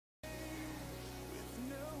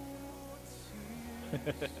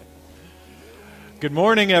Good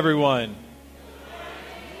morning, everyone.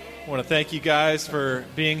 I want to thank you guys for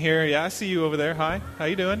being here. Yeah, I see you over there. Hi, how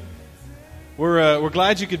you doing? We're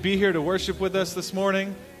glad you could be here to worship with us this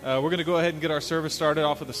morning. We're going to go ahead and get our service started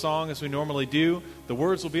off with a song as we normally do. The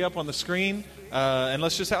words will be up on the screen, and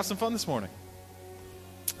let's just have some fun this morning.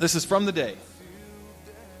 This is From the Day.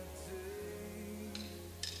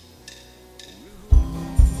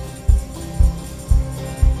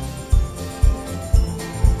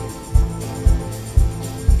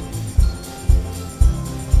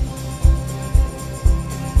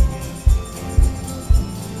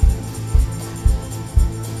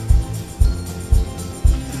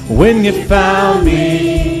 When you found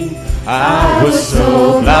me, I was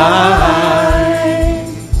so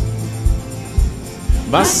blind.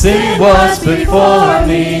 My sin was before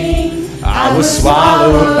me. I was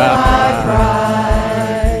swallowed by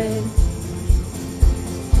pride.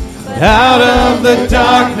 But out of the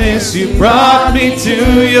darkness, you brought me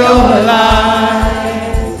to your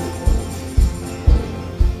light.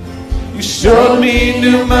 You showed me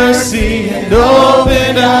new mercy and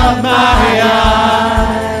opened up my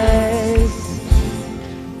eyes.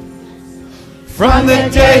 From the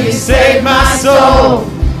day you saved my soul,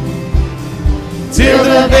 till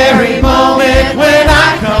the very moment when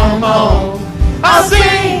I come home, I'll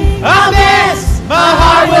sing, I'll dance, my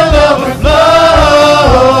heart will overflow.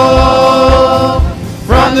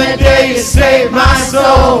 From the day you saved my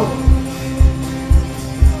soul.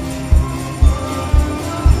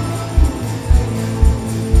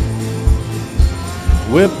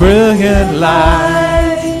 With brilliant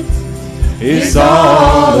light, it's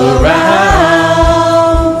all around.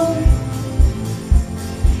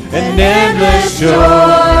 And endless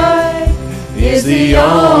joy is the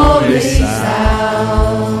only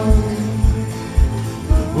sound.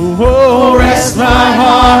 Oh, rest my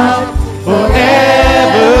heart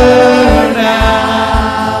forever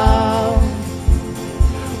now.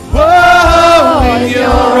 Oh, in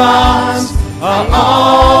your arms I'll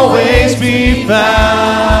always be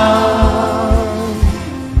found.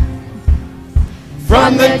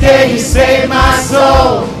 From the day you saved my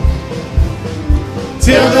soul,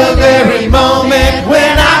 till the very moment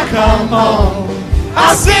when I come home,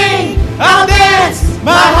 I'll sing, I'll dance,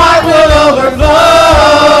 my heart will overflow.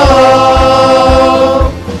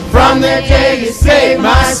 From the day you saved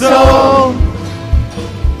my soul.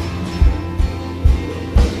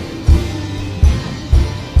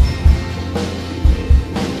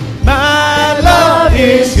 My love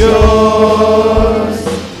is yours,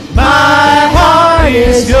 my heart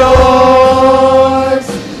is yours,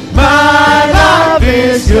 my love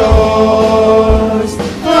is yours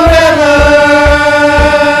forever.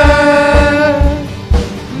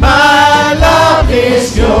 My love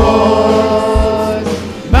is yours,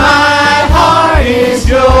 my heart is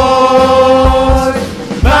yours,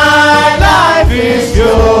 my life is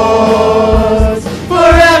yours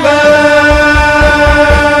forever.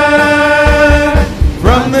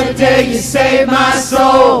 From the day you saved my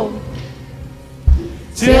soul,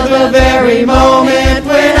 till the very moment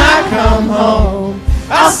when I come home,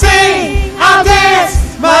 I'll sing, I'll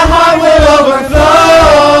dance, my heart will overflow.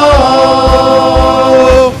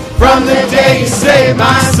 From the day you saved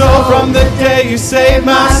my soul, from the day you saved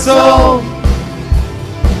my soul,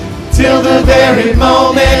 till the very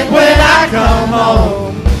moment when I come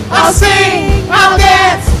home, I'll sing, I'll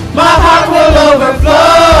dance, my heart will overflow.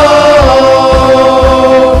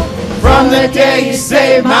 From the day you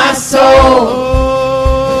saved my soul.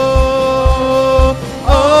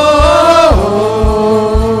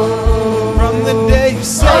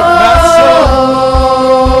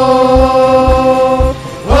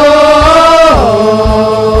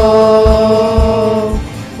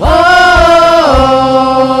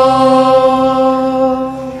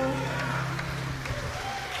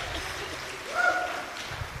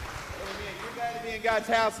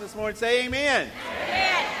 This morning, say amen.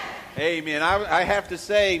 Amen. I have to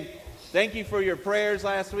say, thank you for your prayers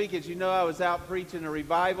last week. As you know, I was out preaching a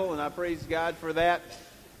revival, and I praise God for that.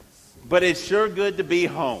 But it's sure good to be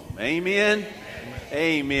home. Amen.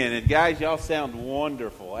 Amen. And guys, y'all sound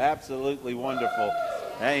wonderful. Absolutely wonderful.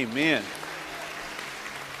 Amen.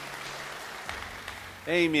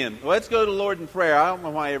 Amen. Well, let's go to the Lord in prayer. I don't know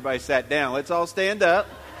why everybody sat down. Let's all stand up.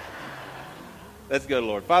 Let's go to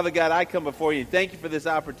Lord. Father God, I come before you. Thank you for this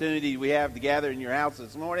opportunity we have to gather in your house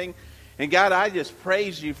this morning. And God, I just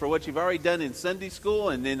praise you for what you've already done in Sunday school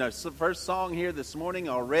and in our first song here this morning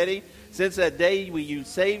already. Since that day when you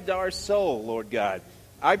saved our soul, Lord God,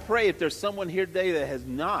 I pray if there's someone here today that has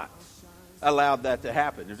not allowed that to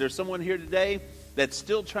happen, if there's someone here today that's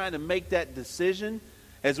still trying to make that decision,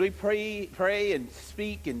 As we pray and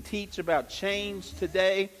speak and teach about change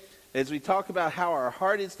today, as we talk about how our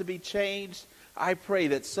heart is to be changed, I pray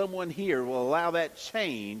that someone here will allow that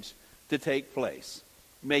change to take place.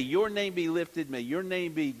 May your name be lifted. May your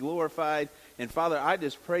name be glorified. And Father, I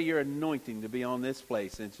just pray your anointing to be on this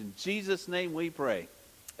place. And in Jesus' name we pray.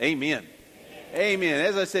 Amen. Amen.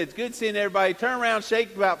 As I said, it's good seeing everybody. Turn around,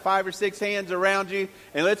 shake about 5 or 6 hands around you,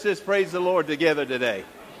 and let's just praise the Lord together today.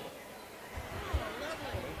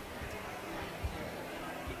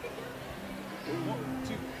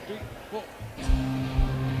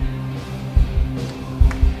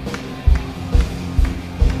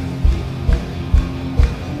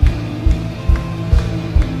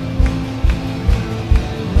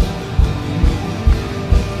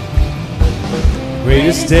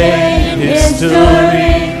 Greatest day in history,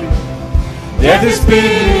 death is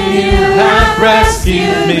beaten, you have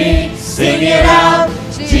rescued me. Sing it out,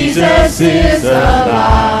 Jesus is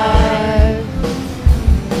alive.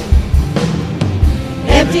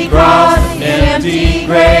 Empty cross, empty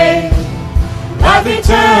grave, life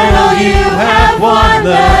eternal, you have won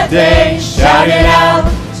the day. Shout it out,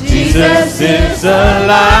 Jesus is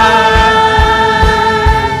alive.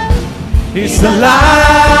 He's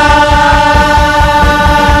alive.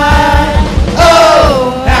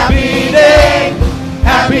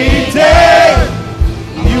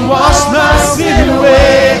 Wash my sin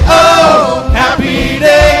away. Oh, happy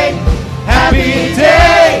day, happy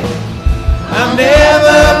day. I'll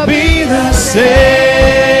never be the same.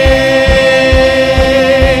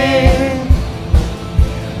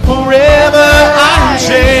 Forever I'm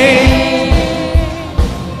changed.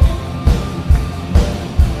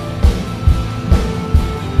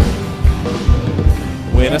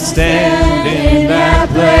 When I stand in that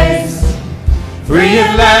place, free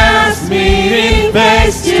at last, meeting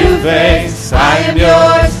face to face. I am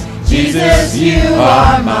yours, Jesus, you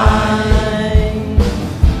are mine.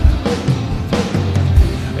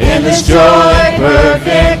 Endless joy,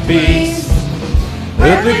 perfect peace,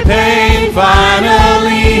 earthly pain,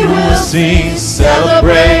 finally we'll cease.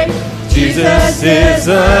 Celebrate, Jesus is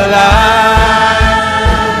alive.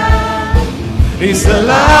 He's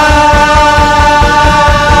alive.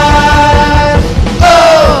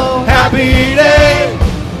 Oh, happy day,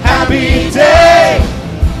 happy day.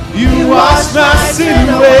 You wash my sin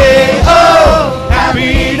away. Oh,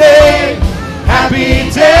 happy day, happy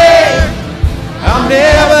day. I'll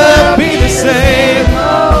never be the same.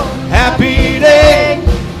 Oh, happy day,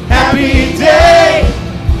 happy day.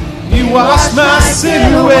 You wash my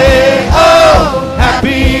sin away. Oh,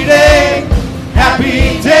 happy day,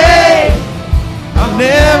 happy day. I'll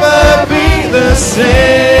never be the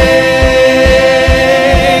same.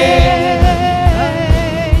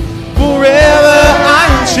 Forever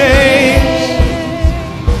I'm changed.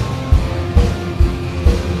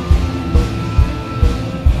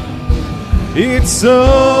 It's so,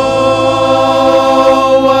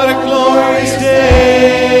 what a glorious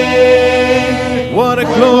day, what a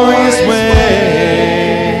glorious way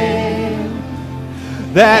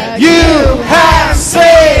that you have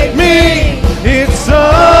saved me. It's so,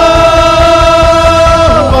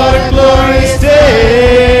 what a glorious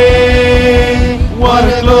day, what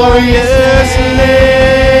a glorious day.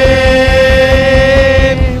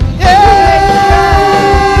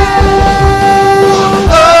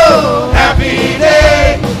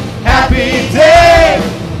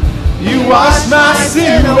 Wash my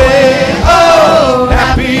sin away. Oh,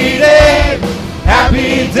 happy day,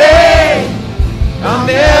 happy day. I'll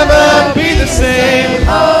never be the same.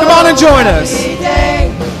 Come on and join us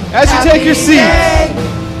as you take your seats.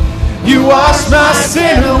 You wash my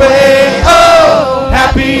sin away. Oh,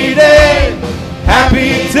 happy day,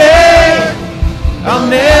 happy day. I'll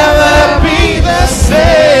never be the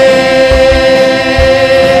same.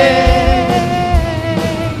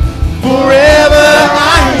 Forever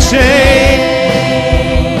I'm changed.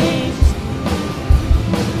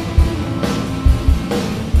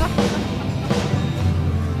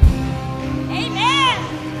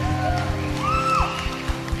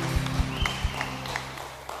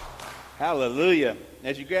 Hallelujah.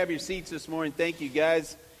 As you grab your seats this morning, thank you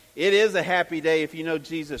guys. It is a happy day if you know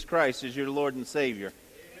Jesus Christ as your Lord and Savior.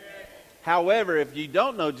 Amen. However, if you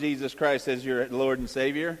don't know Jesus Christ as your Lord and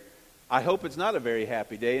Savior, I hope it's not a very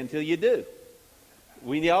happy day until you do.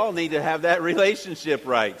 We all need to have that relationship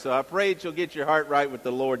right. So I pray that you'll get your heart right with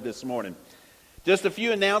the Lord this morning. Just a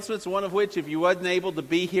few announcements, one of which, if you wasn't able to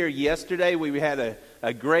be here yesterday, we had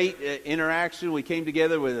a great interaction. We came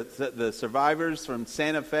together with the survivors from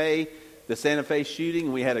Santa Fe, the Santa Fe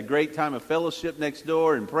shooting. We had a great time of fellowship next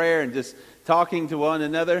door and prayer and just talking to one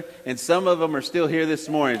another. And some of them are still here this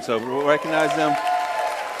morning, so we'll recognize them.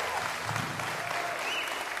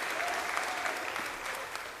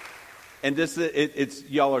 And it's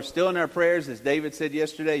y'all are still in our prayers. As David said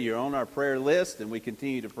yesterday, you're on our prayer list, and we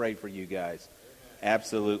continue to pray for you guys.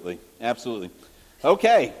 Absolutely. Absolutely.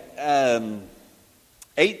 Okay.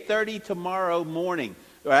 8:30 tomorrow morning.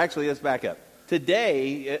 Or actually, let's back up.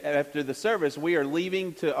 Today, after the service, we are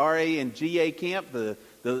leaving to RA and GA camp. The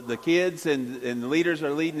kids and the leaders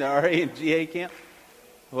are leading to RA and GA camp.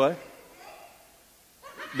 What?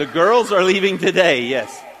 The girls are leaving today,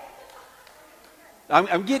 yes.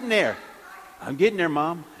 I'm getting there. I'm getting there,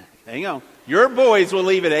 Mom. Hang on. Your boys will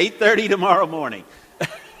leave at 8:30 tomorrow morning.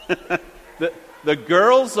 The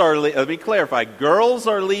girls are, let me clarify, girls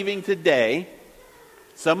are leaving today.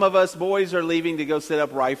 Some of us boys are leaving to go set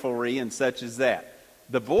up riflery and such as that.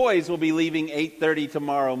 The boys will be leaving 8:30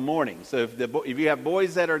 tomorrow morning. So if you have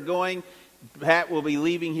boys that are going, Pat will be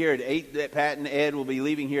leaving here at 8. Pat and Ed will be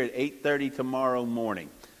leaving here at 8:30 tomorrow morning.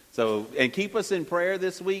 So, and keep us in prayer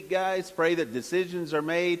this week, guys. Pray that decisions are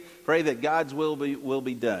made. Pray that God's will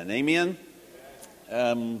be done. Amen.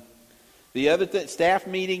 The other staff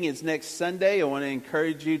meeting is next Sunday. I want to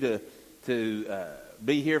encourage you to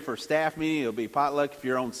be here for staff meeting. It'll be potluck if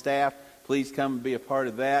you're on staff. Please come and be a part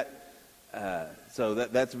of that. So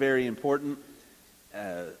that's very important.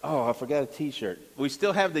 I forgot a T-shirt. We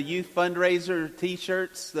still have the youth fundraiser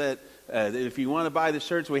T-shirts that if you want to buy the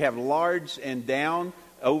shirts, we have large and down.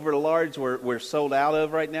 Over large, we're sold out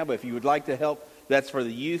of right now. But if you would like to help, that's for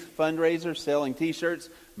the youth fundraiser, selling T-shirts.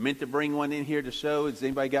 Meant to bring one in here to show. Has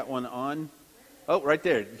anybody got one on? Oh, right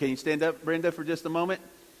there. Can you stand up, Brenda, for just a moment?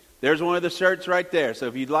 There's one of the shirts right there. So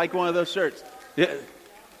if you'd like one of those shirts. Yeah.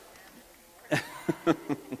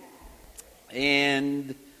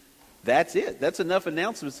 And that's it. That's enough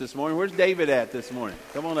announcements this morning. Where's David at this morning?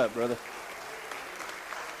 Come on up, brother.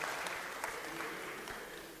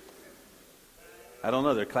 I don't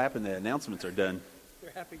know. They're clapping. The announcements are done.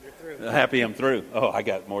 They're happy you're through. Happy I'm through. Oh, I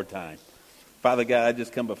got more time. Father God, I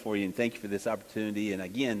just come before you and thank you for this opportunity. And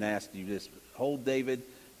again, ask you just hold David,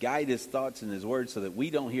 guide his thoughts and his words so that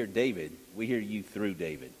we don't hear David. We hear you through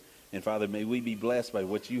David. And Father, may we be blessed by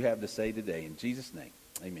what you have to say today. In Jesus' name,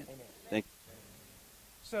 amen. Thank you.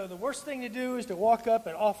 So the worst thing to do is to walk up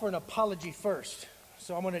and offer an apology first.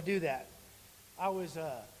 So I'm going to do that. I was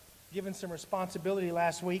given some responsibility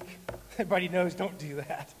last week. Everybody knows don't do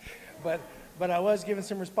that. But I was given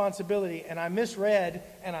some responsibility, and I misread,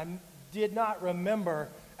 and I did not remember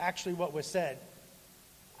actually what was said.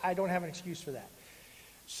 I don't have an excuse for that.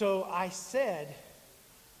 So I said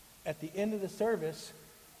at the end of the service,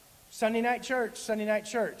 Sunday night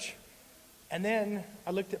church. And then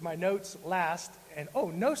I looked at my notes last, and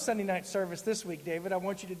no Sunday night service this week, David. I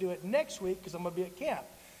want you to do it next week because I'm going to be at camp.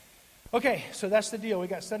 Okay, so that's the deal. We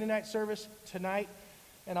got Sunday night service tonight,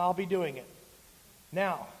 and I'll be doing it.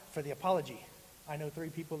 Now, for the apology. I know 3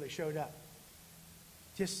 people that showed up.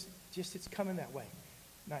 Just it's coming that way.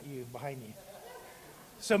 Not you, behind you.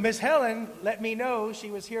 So Miss Helen let me know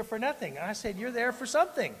she was here for nothing. And I said, you're there for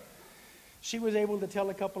something. She was able to tell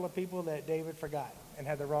a couple of people that David forgot and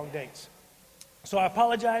had the wrong dates. So I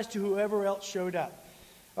apologize to whoever else showed up.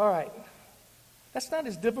 All right. That's not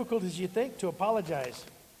as difficult as you think to apologize.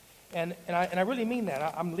 And I really mean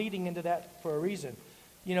that. I'm leading into that for a reason.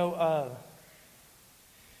 You know,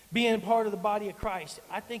 being part of the body of Christ,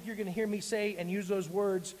 I think you're going to hear me say and use those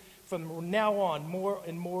words from now on more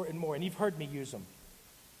and more and more. And you've heard me use them.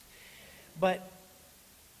 But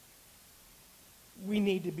we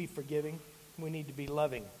need to be forgiving. We need to be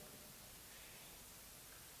loving.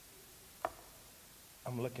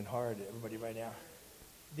 I'm looking hard at everybody right now.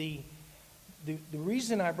 The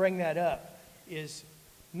reason I bring that up is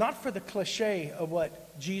not for the cliche of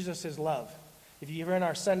what Jesus is love. If you're in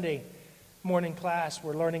our Sunday morning class,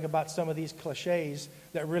 we're learning about some of these cliches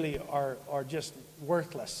that really are just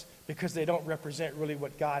worthless because they don't represent really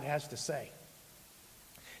what God has to say.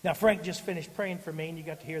 Now, Frank just finished praying for me, and you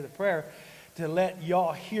got to hear the prayer to let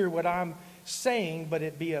y'all hear what I'm saying, but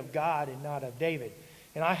it be of God and not of David.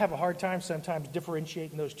 And I have a hard time sometimes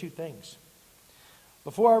differentiating those two things.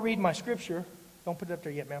 Before I read my scripture, don't put it up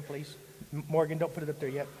there yet, ma'am, please. Morgan, don't put it up there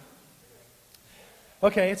yet.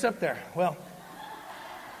 Okay, it's up there. Well,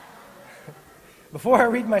 before I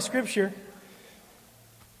read my scripture,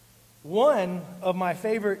 one of my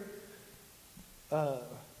favorite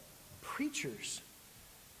preachers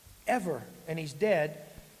ever, and he's dead.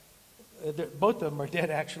 Both of them are dead,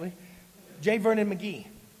 actually. J. Vernon McGee.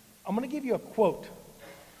 I'm going to give you a quote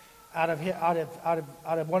out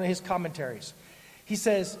of one of his commentaries. He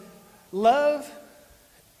says, "Love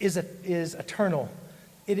is eternal.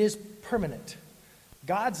 It is permanent.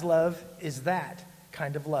 God's love is that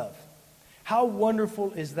kind of love. How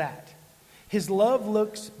wonderful is that? His love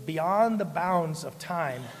looks beyond the bounds of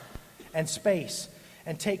time and space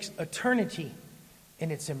and takes eternity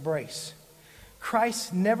in its embrace.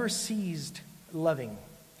 Christ never ceased loving.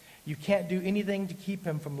 You can't do anything to keep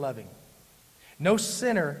him from loving. No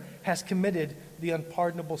sinner has committed the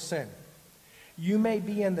unpardonable sin. You may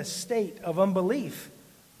be in the state of unbelief,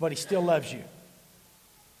 but he still loves you.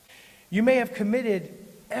 You may have committed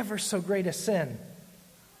ever so great a sin,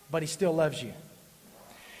 but he still loves you.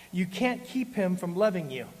 You can't keep him from loving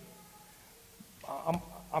you.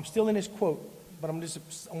 I'm still in his quote, but I want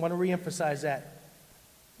to reemphasize that.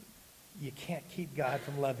 You can't keep God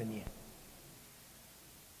from loving you.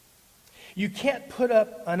 You can't put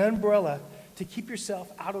up an umbrella to keep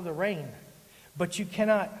yourself out of the rain, but you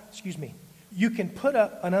cannot, you can put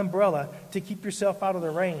up an umbrella to keep yourself out of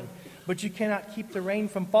the rain, but you cannot keep the rain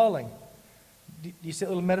from falling. Do you see that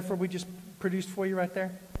little metaphor we just produced for you right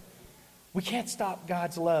there? We can't stop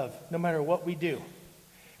God's love no matter what we do.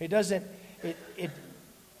 You know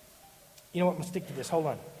what, I'm going to stick to this. Hold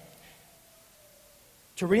on.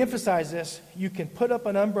 To reemphasize this, you can put up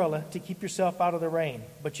an umbrella to keep yourself out of the rain,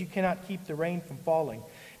 but you cannot keep the rain from falling.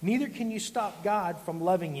 Neither can you stop God from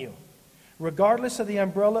loving you, regardless of the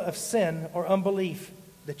umbrella of sin or unbelief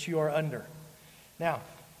that you are under. Now,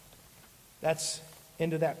 that's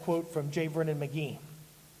into that quote from J. Vernon McGee.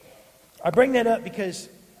 I bring that up because,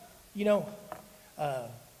 we don't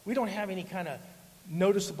have any kind of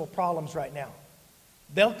noticeable problems right now.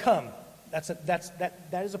 They'll come.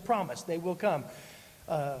 That is a promise. They will come.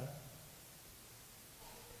 But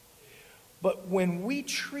when we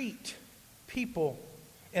treat people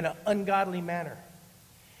in an ungodly manner,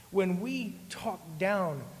 when we talk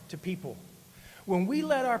down to people, when we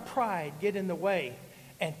let our pride get in the way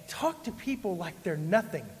and talk to people like they're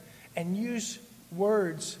nothing and use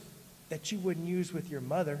words that you wouldn't use with your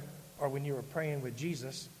mother or when you were praying with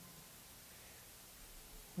Jesus,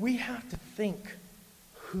 we have to think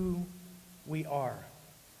who we are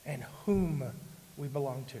and whom we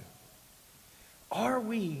belong to. Are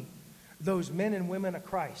we those men and women of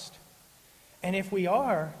Christ? And if we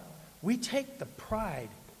are, we take the pride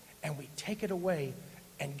and we take it away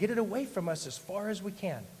and get it away from us as far as we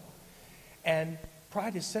can. And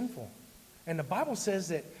pride is sinful. And the Bible says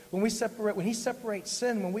that when he separates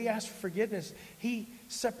sin, when we ask for forgiveness, he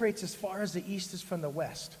separates as far as the east is from the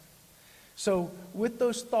west. So with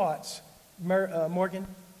those thoughts, Morgan,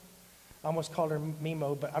 I almost called her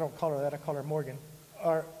Mimo, but I don't call her that. I call her Morgan.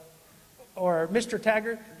 Or Mr.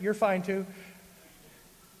 Taggart, you're fine too.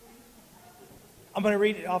 I'm going to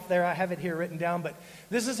read it off there. I have it here written down. But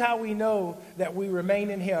this is how we know that we remain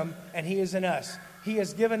in him and he is in us. He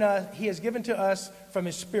has given to us from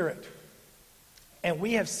his Spirit. And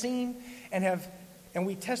we have seen and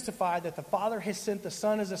we testify that the Father has sent the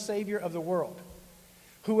Son as a Savior of the world.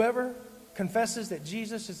 Whoever confesses that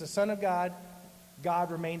Jesus is the Son of God,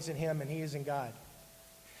 God remains in him and he is in God.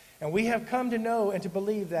 And we have come to know and to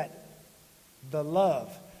believe that the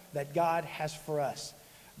love that God has for us,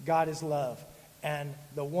 God is love. And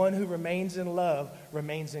the one who remains in love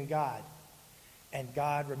remains in God. And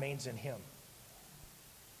God remains in him.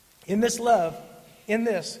 In this, love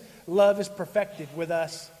is perfected with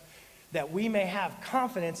us, that we may have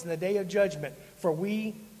confidence in the day of judgment, for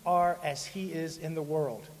we are as he is in the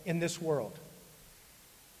world, in this world.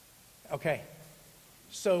 Okay,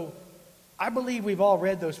 so I believe we've all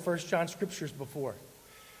read those 1 John scriptures before.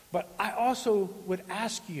 But I also would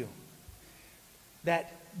ask you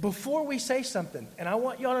that before we say something, and I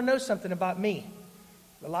want y'all to know something about me.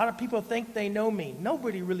 A lot of people think they know me.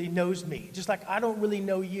 Nobody really knows me, just like I don't really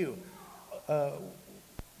know you.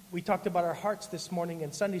 We talked about our hearts this morning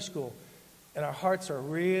in Sunday school, and our hearts are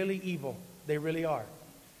really evil. They really are.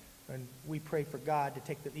 And we pray for God to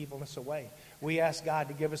take the evilness away. We ask God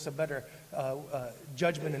to give us a better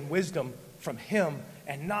judgment and wisdom from him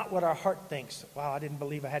and not what our heart thinks. Wow, I didn't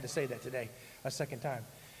believe I had to say that today a second time.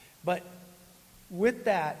 But with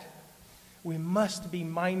that, we must be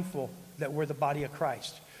mindful that we're the body of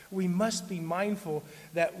Christ. We must be mindful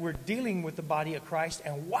that we're dealing with the body of Christ,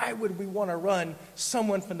 and why would we want to run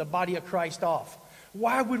someone from the body of Christ off?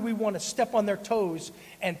 Why would we want to step on their toes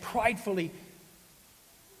and pridefully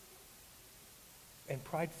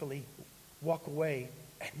walk away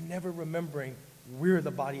and never remembering we're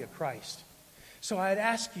the body of Christ? So I'd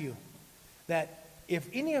ask you that if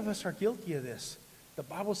any of us are guilty of this, the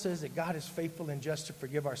Bible says that God is faithful and just to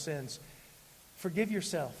forgive our sins. Forgive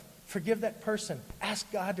yourself. Forgive that person. Ask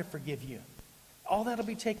God to forgive you. All that'll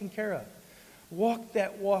be taken care of. Walk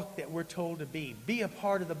that walk that we're told to be. Be a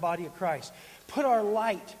part of the body of Christ. Put our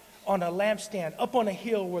light on a lampstand up on a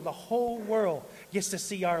hill where the whole world gets to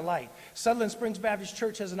see our light. Sutherland Springs Baptist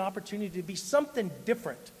Church has an opportunity to be something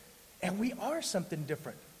different. And we are something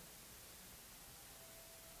different.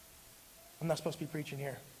 I'm not supposed to be preaching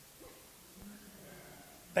here.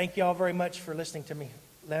 Thank you all very much for listening to me.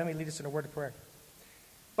 Let me lead us in a word of prayer.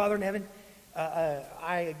 Father in heaven,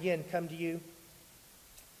 I again come to you,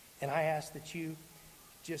 and I ask that you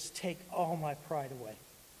just take all my pride away.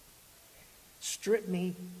 Strip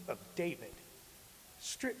me of David.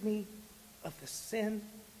 Strip me of the sin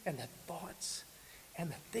and the thoughts and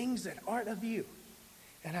the things that aren't of you.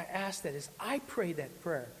 And I ask that as I pray that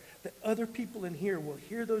prayer, that other people in here will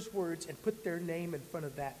hear those words and put their name in front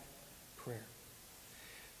of that prayer.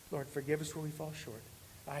 Lord, forgive us where we fall short.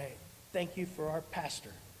 I thank you for our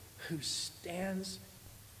pastor who stands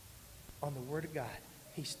on the Word of God.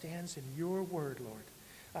 He stands in your Word, Lord.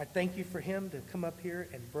 I thank you for him to come up here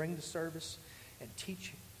and bring the service and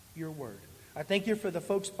teach your Word. I thank you for the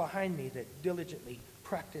folks behind me that diligently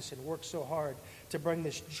practice and work so hard to bring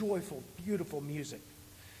this joyful, beautiful music.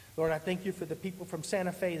 Lord, I thank you for the people from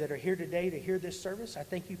Santa Fe that are here today to hear this service. I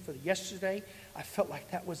thank you for yesterday. I felt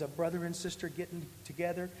like that was a brother and sister getting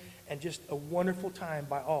together and just a wonderful time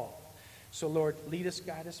by all. So, Lord, lead us,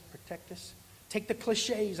 guide us, protect us. Take the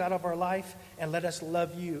cliches out of our life and let us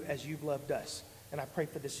love you as you've loved us. And I pray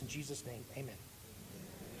for this in Jesus' name. Amen.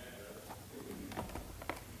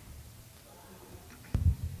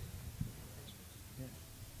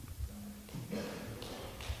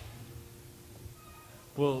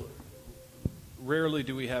 Well, rarely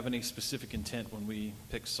do we have any specific intent when we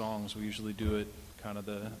pick songs. We usually do it kind of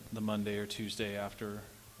the Monday or Tuesday after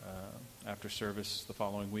service the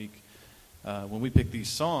following week. When we pick these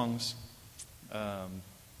songs, I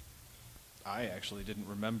actually didn't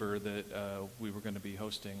remember that we were going to be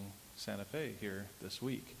hosting Santa Fe here this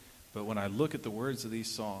week. But when I look at the words of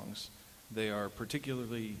these songs, they are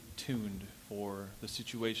particularly tuned for the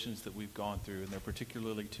situations that we've gone through, and they're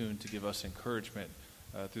particularly tuned to give us encouragement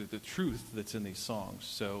through the truth that's in these songs.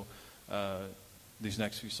 So these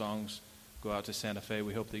next few songs go out to Santa Fe.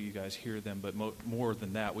 We hope that you guys hear them, but more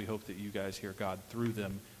than that, we hope that you guys hear God through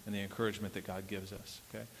them and the encouragement that God gives us.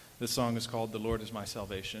 Okay, this song is called "The Lord Is My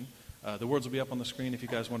Salvation." The words will be up on the screen if you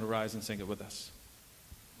guys want to rise and sing it with us.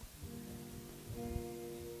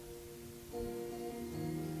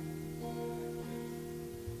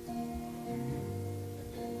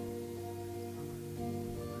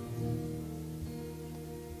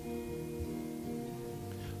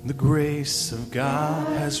 The grace of God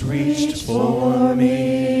has reached for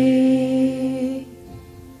me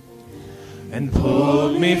and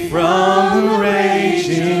pulled me from the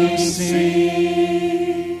raging sea,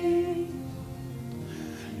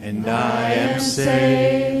 and I am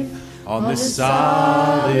safe on the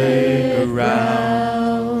solid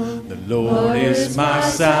ground. The Lord is my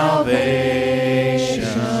salvation.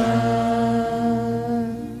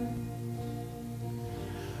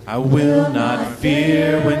 I will not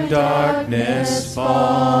fear when darkness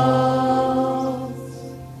falls.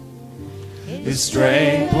 His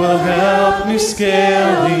strength will help me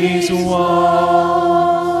scale these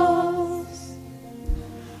walls.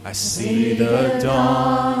 I see the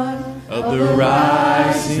dawn of the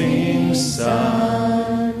rising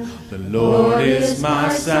sun. The Lord is my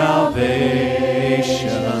salvation.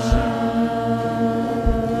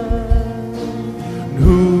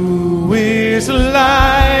 Who is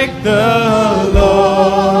like the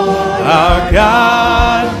Lord our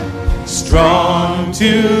God, strong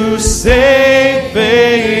to save,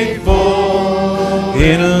 faithful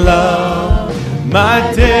in love.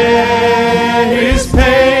 My debt is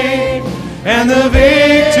paid and the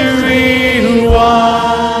victory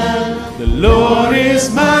won. The Lord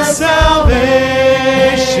is my salvation.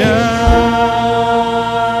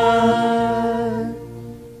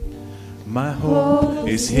 My hope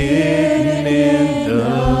is hidden in the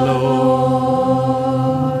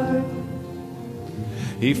Lord.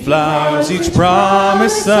 He flowers each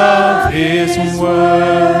promise of His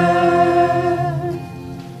word.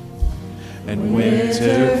 And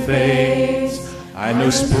winter fades, I know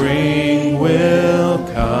spring will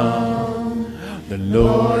come. The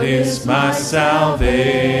Lord is my salvation.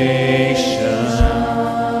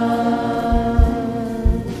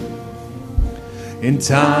 In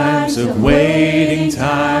times of waiting,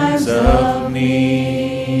 times of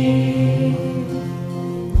need,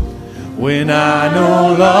 when I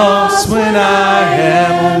know loss, when I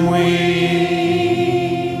am weak,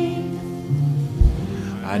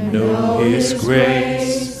 I know His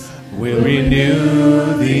grace will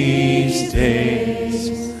renew these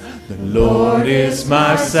days. The Lord is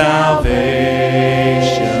my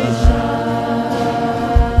salvation.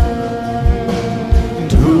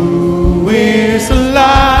 Is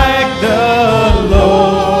like the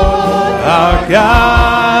Lord our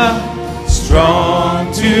God,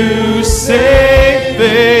 strong to save,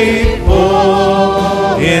 faithful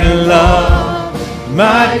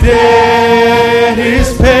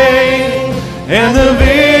and the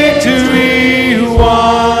victory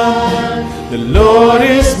won. The Lord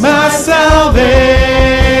is my salvation.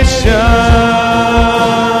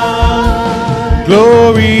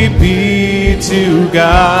 Glory be to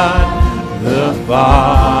God the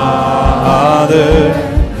Father.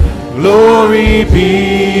 Glory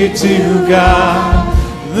be to God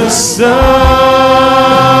the Son.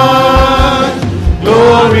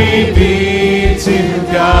 Glory be to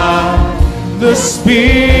God the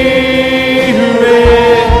Spirit.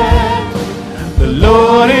 The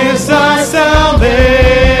Lord is our salvation.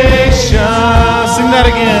 Sing that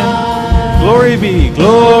again. Glory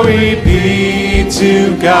be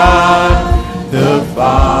to God the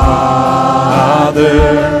Father.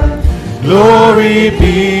 Glory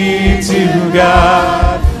be to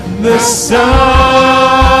God the Son.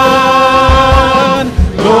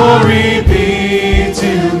 Glory be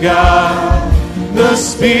to God the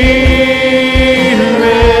Spirit.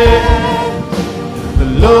 The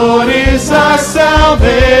Lord is our salvation.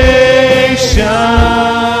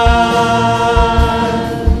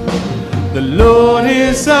 The Lord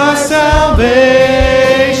is our salvation.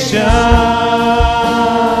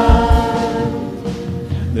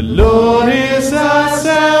 The Lord is our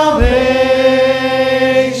salvation.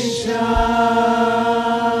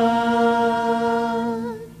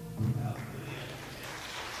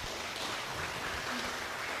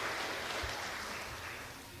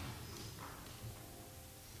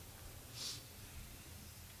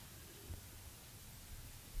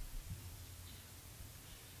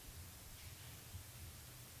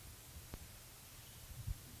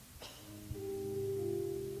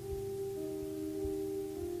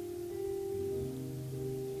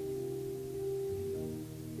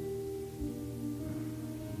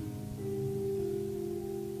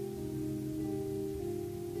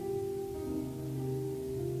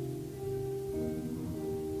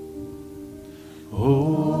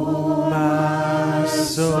 Oh, my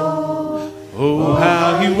soul, oh,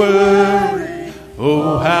 how you worry,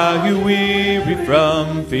 oh, how you weary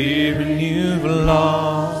from fearing you've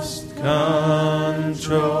lost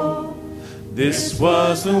control. This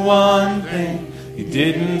was the one thing you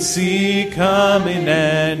didn't see coming,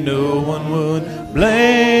 and no one would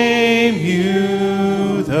blame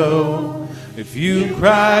you, though. If you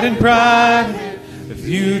cried in pride, if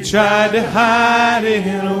you tried to hide it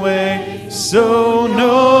away, so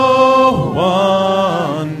no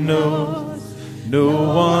one knows, no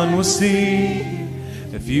one will see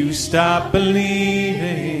if you stop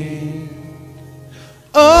believing.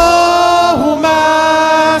 Oh,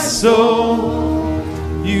 my soul,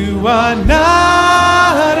 you are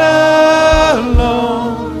not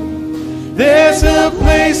alone. There's a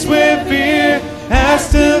place where fear has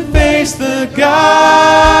to face the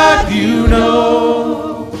God you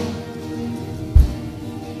know.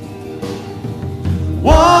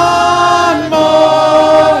 One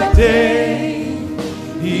more day,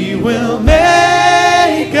 He will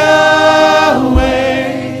make a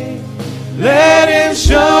way. Let Him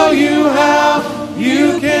show you how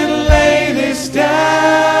you can lay this down.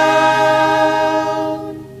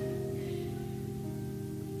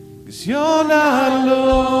 'Cause you're not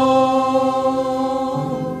alone.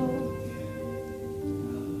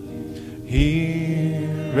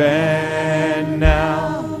 Here and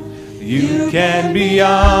now, you can be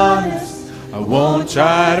honest. I won't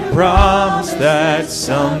try to promise that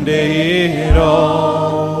someday it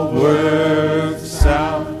all works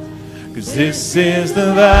out. 'Cause this is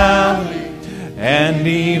the valley, and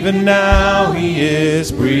even now He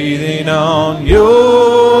is breathing on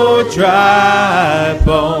your dry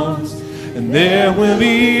bones. And there will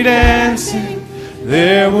be dancing,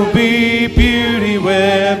 there will be beauty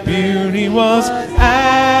where beauty was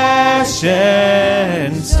ash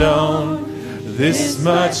and stone. This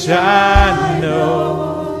much I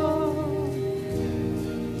know.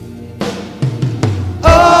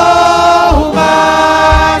 Oh,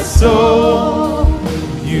 my soul,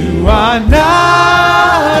 you are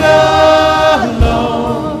not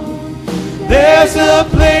alone. There's a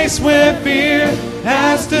place where fear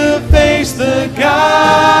has to face the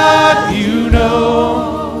God you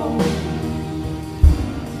know.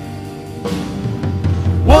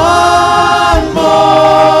 One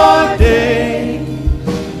more day,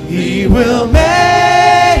 He will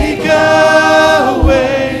make a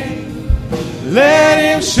way. Let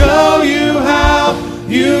Him show you how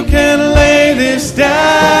you can lay this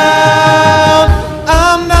down.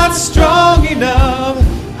 I'm not strong enough,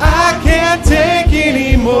 I can't take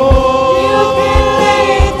anymore. You can lay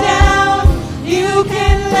it down, you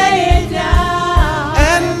can lay it down.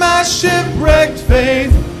 And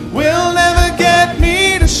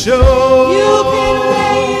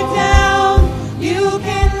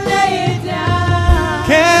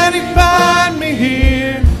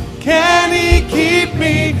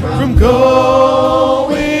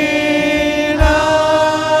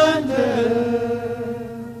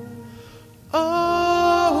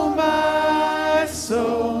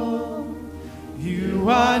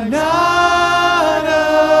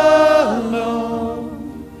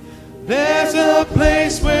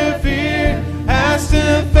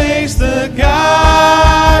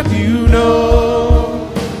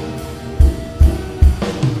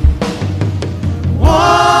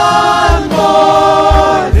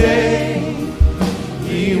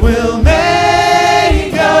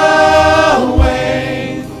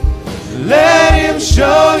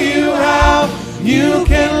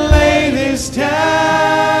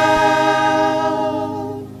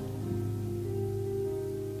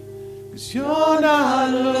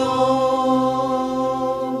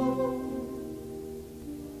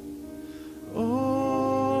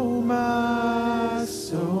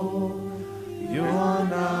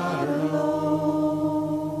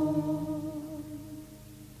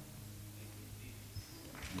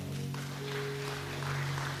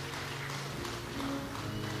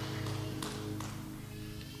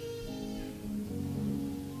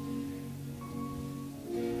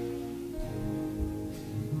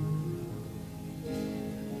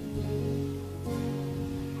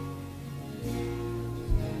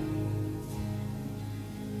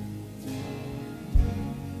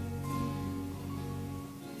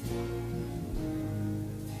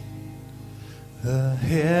The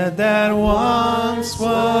head that once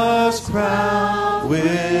was crowned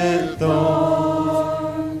with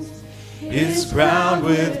thorns is crowned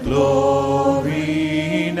with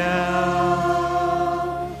glory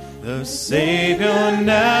now. The Savior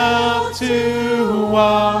now to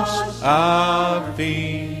wash our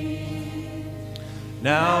feet.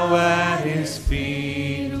 Now at his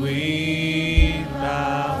feet we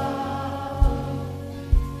bow.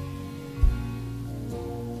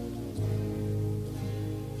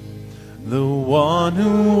 The one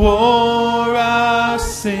who wore our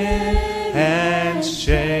sin and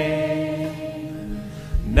shame,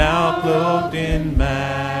 now clothed in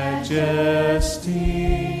majesty,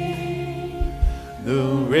 the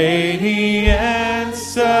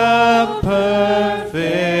radiance of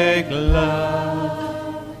perfect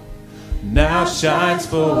love now shines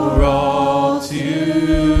for all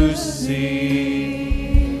to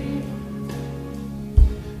see.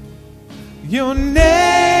 Your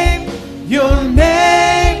name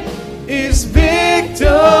is victory.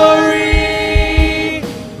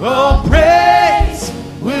 All praise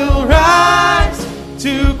will rise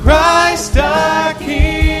to Christ our King.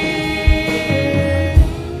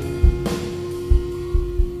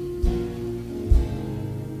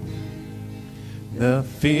 The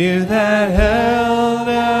fear that held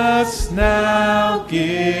us now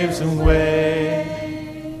gives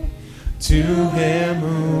way to him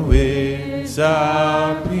who is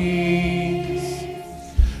our peace.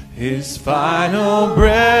 His final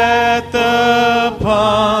breath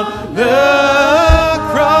upon the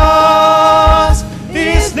cross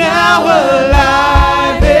is now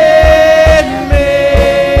alive in me.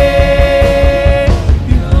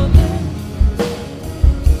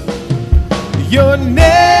 Your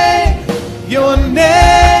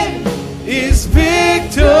name is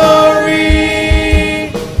victory.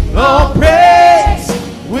 All praise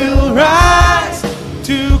will rise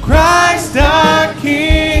to Christ our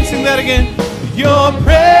King. Sing that again. Your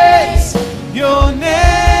praise, your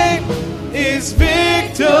name is victory.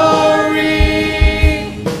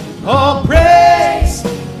 All praise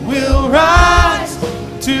will rise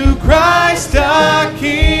to Christ our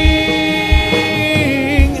King.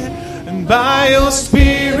 And by your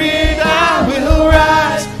Spirit I will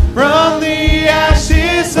rise from the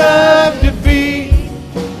ashes of defeat.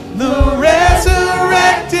 The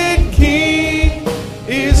resurrected King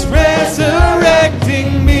is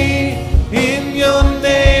resurrecting me. In your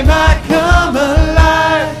name I come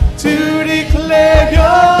alive to declare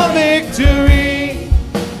your victory.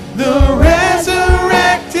 The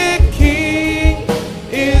resurrected King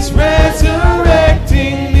is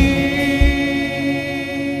resurrecting me.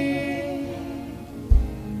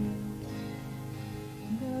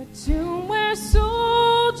 The tomb where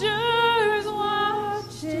soldiers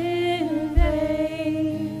watched in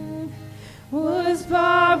vain was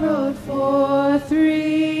borrowed for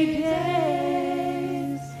 3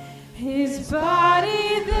 days. His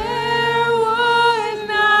body there would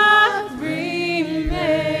not remain.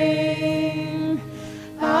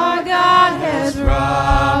 Our God has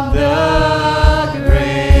robbed the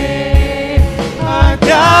grave. Our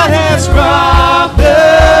God has robbed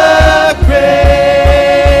the grave.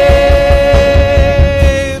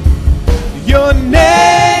 Your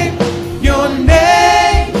name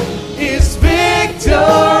is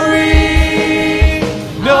victory.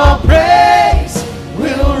 No praise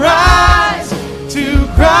will rise to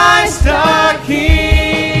Christ our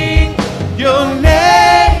King. Your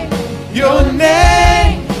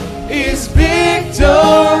name is victory.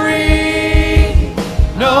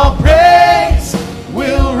 No praise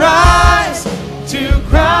will rise to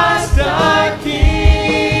Christ our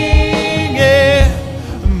King. Yeah.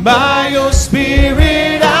 By your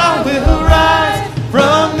Spirit I will rise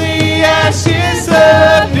from the ashes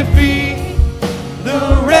of defeat.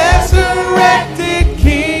 The resurrected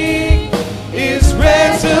King is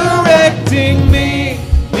resurrecting me.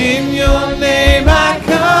 In your name I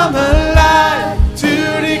come alive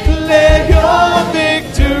to declare your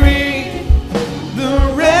victory.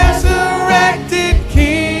 The resurrected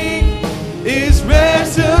King is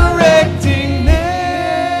resurrecting me.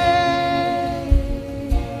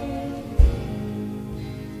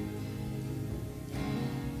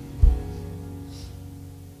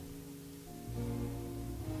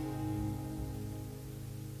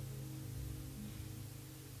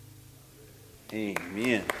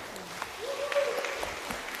 Amen.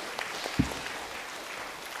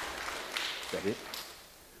 Is that it?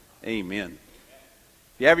 Amen.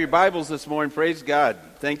 If you have your Bibles this morning, praise God.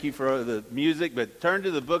 Thank you for the music, but turn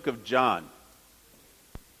to the book of John.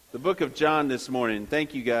 The book of John this morning.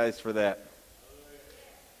 Thank you guys for that.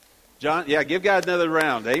 John, yeah, give God another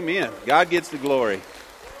round. Amen. God gets the glory.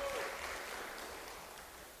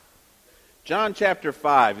 John chapter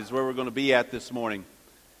 5 is where we're going to be at this morning.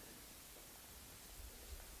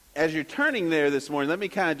 As you're turning there this morning, let me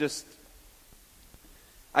kind of just,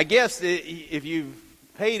 I guess if you've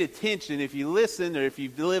paid attention, if you listen, or if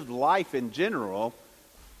you've lived life in general,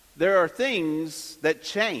 there are things that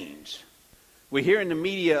change. We hear in the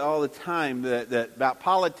media all the time that about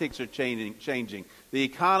politics are changing. The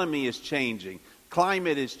economy is changing.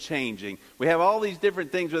 Climate is changing. We have all these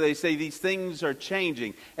different things where they say these things are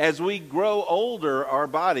changing. As we grow older, our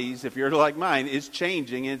bodies, if you're like mine, is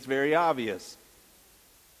changing, and it's very obvious.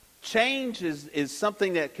 Change is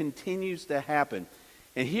something that continues to happen.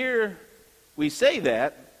 And here we say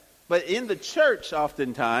that, but in the church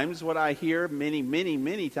oftentimes, what I hear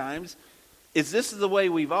many times, is this is the way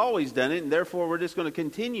we've always done it, and therefore we're just going to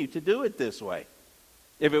continue to do it this way.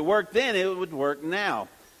 If it worked then, it would work now.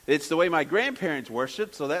 It's the way my grandparents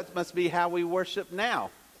worshiped, so that must be how we worship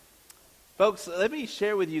now. Folks, let me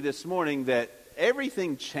share with you this morning that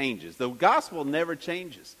everything changes. The gospel never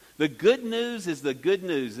changes. The good news is the good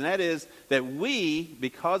news, and that is that we,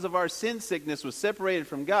 because of our sin sickness, was separated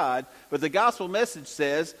from God, but the gospel message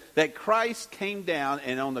says that Christ came down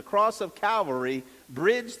and on the cross of Calvary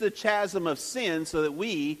bridged the chasm of sin so that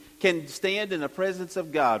we can stand in the presence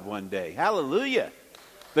of God one day. Hallelujah.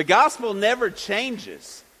 The gospel never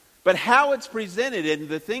changes. But how it's presented and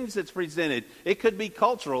the things it's presented, it could be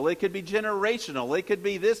cultural, it could be generational, it could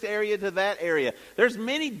be this area to that area. There's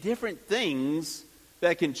many different things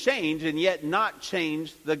that can change and yet not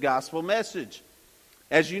change the gospel message.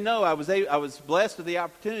 As you know, I was blessed with the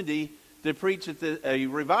opportunity to preach at a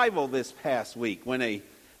revival this past week when a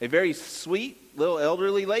very sweet little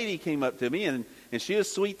elderly lady came up to me, and she was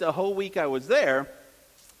sweet the whole week I was there,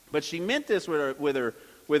 but she meant this with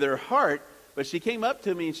her heart. But she came up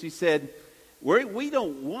to me and she said, we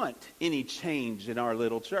don't want any change in our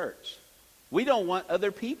little church. We don't want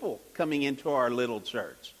other people coming into our little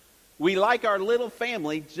church. We like our little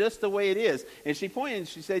family just the way it is. And she pointed and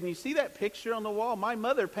she said, and you see that picture on the wall? My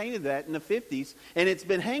mother painted that in the 50s, and it's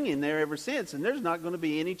been hanging there ever since, and there's not going to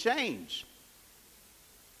be any change.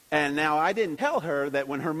 And now I didn't tell her that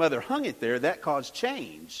when her mother hung it there, that caused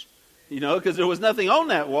change. You know, because there was nothing on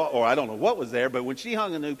that wall, or I don't know what was there, but when she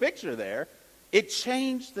hung a new picture there, it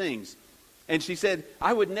changed things. And she said,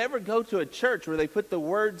 I would never go to a church where they put the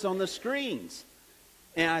words on the screens.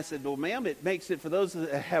 And I said, well, ma'am, it makes it, for those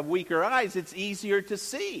that have weaker eyes, it's easier to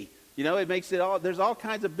see. You know, it makes it all, there's all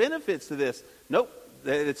kinds of benefits to this. Nope,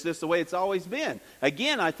 it's just the way it's always been.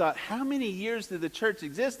 Again, I thought, how many years did the church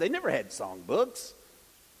exist? They never had songbooks.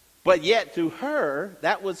 But yet, to her,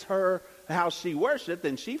 that was how she worshiped,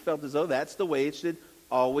 and she felt as though that's the way it should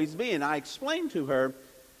always be. And I explained to her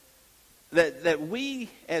that we,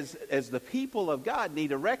 as the people of God,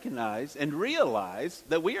 need to recognize and realize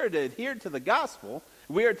that we are to adhere to the gospel,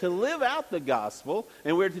 we are to live out the gospel,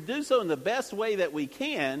 and we are to do so in the best way that we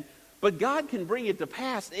can, but God can bring it to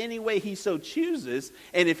pass any way He so chooses,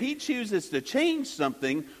 and if He chooses to change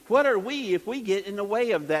something, what are we if we get in the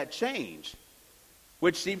way of that change?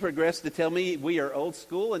 Which she progressed to tell me we are old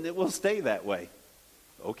school and it will stay that way.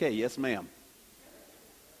 Okay, yes ma'am.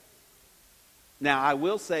 Now, I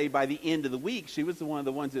will say by the end of the week, she was one of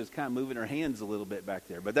the ones that was kind of moving her hands a little bit back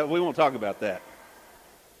there. But we won't talk about that.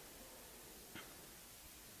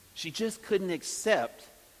 She just couldn't accept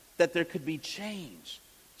that there could be change.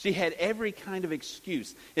 She had every kind of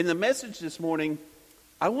excuse. In the message this morning,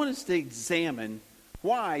 I want us to examine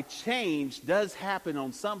why change does happen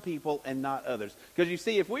on some people and not others. Because you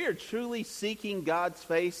see, if we are truly seeking God's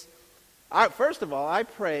face, first of all, I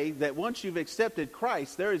pray that once you've accepted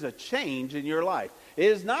Christ, there is a change in your life. It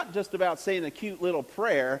is not just about saying a cute little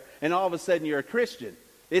prayer and all of a sudden you're a Christian.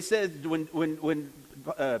 It says when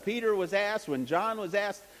Peter was asked, when John was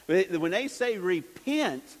asked, when they say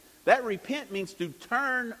repent, that repent means to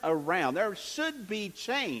turn around. There should be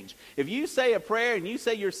change. If you say a prayer and you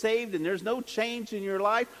say you're saved and there's no change in your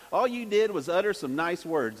life, all you did was utter some nice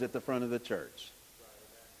words at the front of the church.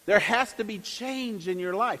 There has to be change in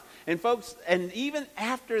your life. And folks, and even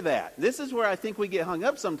after that, this is where I think we get hung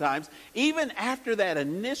up sometimes. Even after that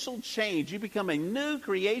initial change, you become a new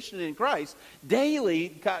creation in Christ. Daily,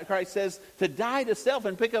 Christ says, to die to self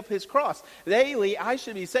and pick up His cross. Daily, I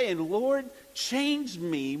should be saying, Lord, change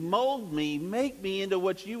me, mold me, make me into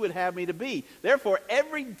what You would have me to be. Therefore,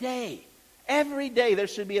 every day, there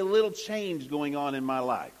should be a little change going on in my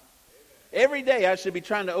life. Every day, I should be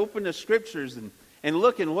trying to open the Scriptures and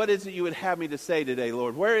looking, what is it You would have me to say today,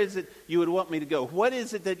 Lord? Where is it You would want me to go? What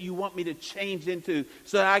is it that You want me to change into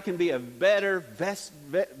so that I can be a better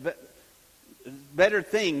better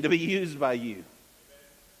thing to be used by you?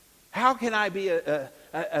 How can I be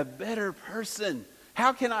a better person?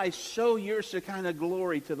 How can I show your Shekinah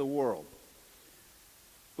glory to the world?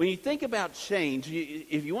 When you think about change,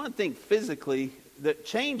 if you want to think physically, that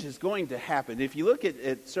change is going to happen. If you look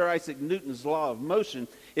at Sir Isaac Newton's law of motion,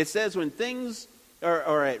 it says when things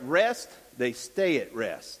are at rest, they stay at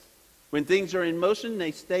rest. When things are in motion,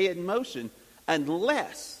 they stay in motion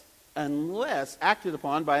unless acted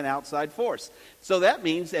upon by an outside force. So that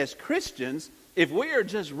means as Christians, if we are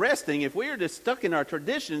just resting, if we are just stuck in our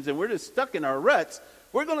traditions and we're just stuck in our ruts,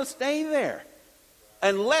 we're going to stay there.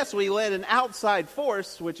 Unless we let an outside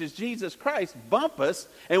force, which is Jesus Christ, bump us.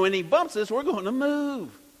 And when he bumps us, we're going to move.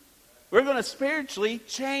 We're going to spiritually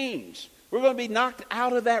change. We're going to be knocked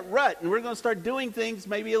out of that rut. And we're going to start doing things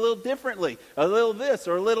maybe a little differently. A little this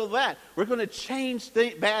or a little that. We're going to change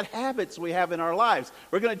bad habits we have in our lives.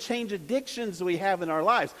 We're going to change addictions we have in our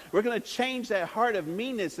lives. We're going to change that heart of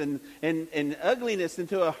meanness and ugliness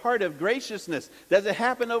into a heart of graciousness. Does it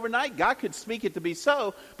happen overnight? God could speak it to be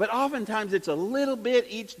so. But oftentimes it's a little bit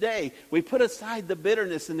each day. We put aside the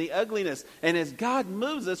bitterness and the ugliness. And as God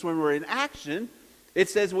moves us when we're in action, it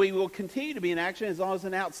says we will continue to be in action as long as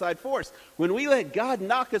an outside force. When we let God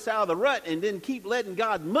knock us out of the rut and then keep letting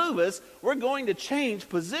God move us, we're going to change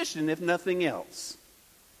position if nothing else.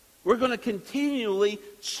 We're going to continually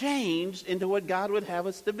change into what God would have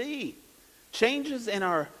us to be. Changes in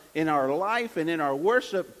our life and in our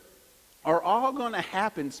worship are all going to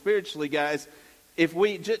happen spiritually, guys, if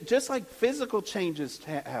we just like physical changes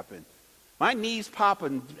happen. My knees pop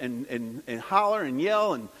and holler and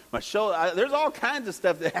yell, and my shoulder. There's all kinds of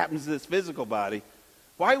stuff that happens to this physical body.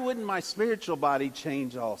 Why wouldn't my spiritual body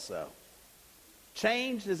change also?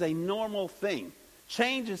 Change is a normal thing.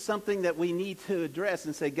 Change is something that we need to address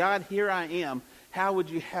and say, God, here I am. How would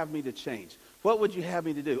you have me to change? What would you have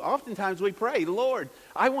me to do? Oftentimes we pray, Lord,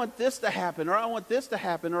 I want this to happen, or I want this to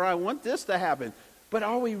happen, or I want this to happen. But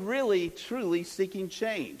are we really, truly seeking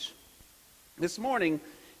change? This morning,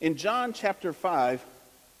 in John chapter 5,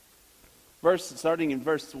 starting in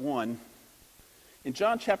verse 1, in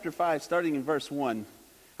John chapter 5, starting in verse 1,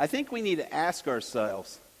 I think we need to ask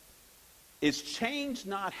ourselves, is change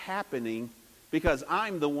not happening because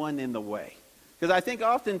I'm the one in the way? Because I think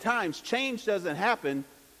oftentimes change doesn't happen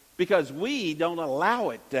because we don't allow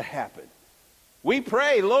it to happen. We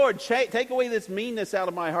pray, Lord, take away this meanness out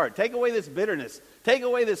of my heart. Take away this bitterness. Take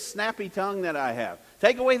away this snappy tongue that I have.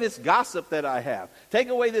 Take away this gossip that I have. Take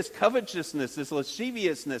away this covetousness, this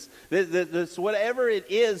lasciviousness, this whatever it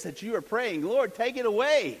is that you are praying. Lord, take it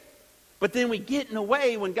away. But then we get in the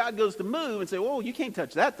way when God goes to move and say, whoa, you can't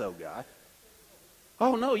touch that though, God.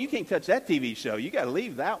 Oh, no, you can't touch that TV show. You got to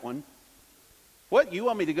leave that one. What, you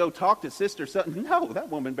want me to go talk to sister something? No, that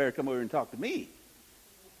woman better come over and talk to me.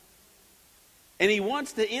 And he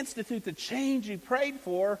wants to institute the change he prayed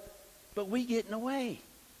for, but we get in the way.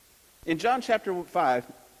 In John chapter 5,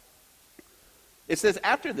 it says,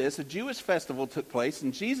 after this, a Jewish festival took place,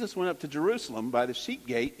 and Jesus went up to Jerusalem. By the sheep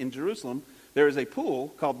gate in Jerusalem, there is a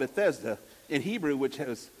pool called Bethesda, in Hebrew, which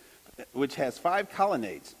has 5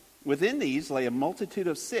 colonnades. Within these lay a multitude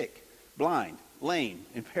of sick, blind, lame,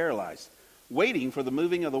 and paralyzed, waiting for the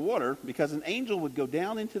moving of the water, because an angel would go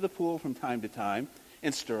down into the pool from time to time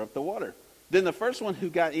and stir up the water. Then the first one who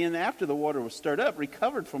got in after the water was stirred up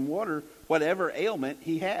recovered from water whatever ailment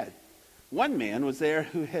he had. One man was there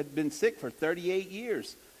who had been sick for 38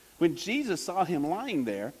 years. When Jesus saw him lying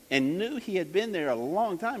there and knew he had been there a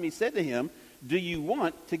long time, he said to him, do you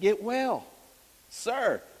want to get well?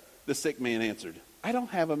 Sir, the sick man answered, I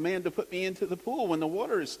don't have a man to put me into the pool when the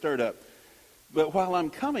water is stirred up. But while I'm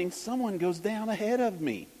coming, someone goes down ahead of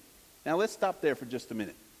me. Now let's stop there for just a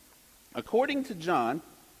minute. According to John,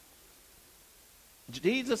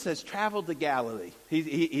 Jesus has traveled to Galilee.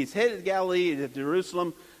 He's headed to Galilee, to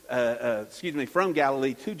Jerusalem, from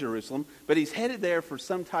Galilee to Jerusalem, but he's headed there for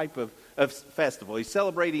some type of festival. He's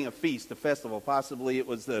celebrating a feast, a festival. Possibly it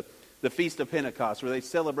was the Feast of Pentecost, where they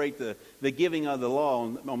celebrate the giving of the law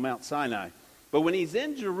on Mount Sinai. But when he's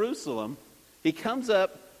in Jerusalem, he comes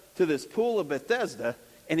up to this pool of Bethesda,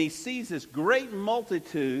 and he sees this great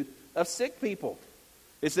multitude of sick people.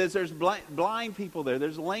 It says there's blind people there.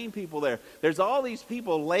 There's lame people there. There's all these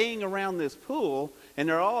people laying around this pool, and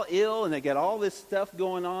they're all ill, and they got all this stuff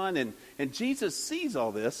going on. And Jesus sees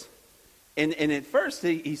all this, and at first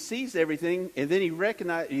he sees everything, and then he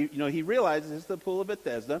realizes it's the pool of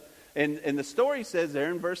Bethesda. And the story says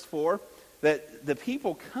there in verse 4 that the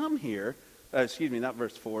people come here. Not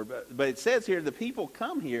verse 4, but it says here the people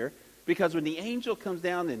come here because when the angel comes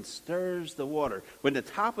down and stirs the water, when the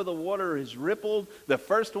top of the water is rippled, the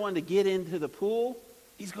first one to get into the pool,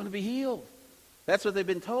 he's going to be healed. That's what they've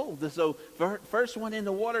been told. So first one in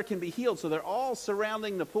the water can be healed. So they're all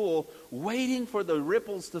surrounding the pool, waiting for the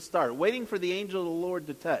ripples to start, waiting for the angel of the Lord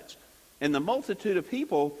to touch. And the multitude of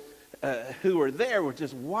people who were there were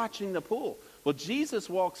just watching the pool. Well, Jesus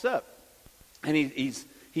walks up, and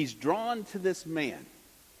he's drawn to this man,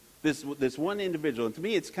 this one individual. And to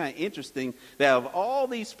me, it's kind of interesting that of all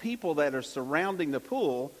these people that are surrounding the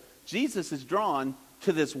pool, Jesus is drawn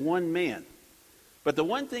to this one man. But the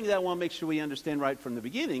one thing that I want to make sure we understand right from the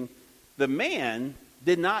beginning, the man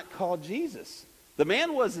did not call Jesus. The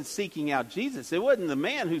man wasn't seeking out Jesus. It wasn't the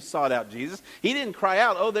man who sought out Jesus. He didn't cry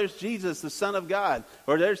out, oh, there's Jesus, the Son of God,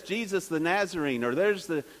 or there's Jesus the Nazarene, or there's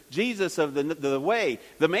the Jesus of the way.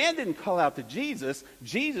 The man didn't call out to Jesus.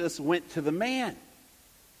 Jesus went to the man.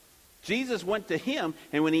 Jesus went to him,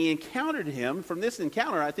 and when he encountered him, from this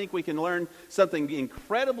encounter, I think we can learn something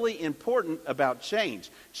incredibly important about change.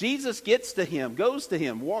 Jesus gets to him, goes to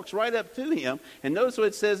him, walks right up to him, and notice what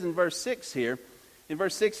it says in verse 6 here. In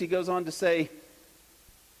verse 6, he goes on to say,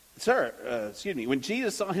 when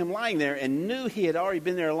Jesus saw him lying there and knew he had already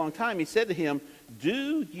been there a long time, he said to him,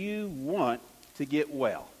 do you want to get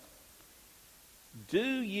well? Do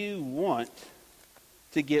you want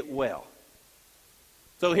to get well?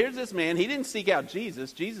 So here's this man. He didn't seek out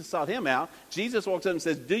Jesus. Jesus sought him out. Jesus walks up and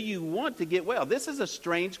says, do you want to get well? This is a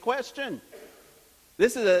strange question.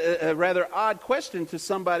 This is a rather odd question to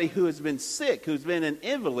somebody who has been sick, who's been an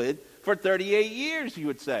invalid for 38 years, you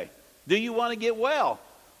would say. Do you want to get well?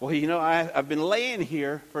 Well, you know, I've been laying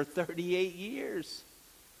here for 38 years.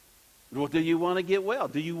 Well, do you want to get well?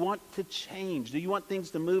 Do you want to change? Do you want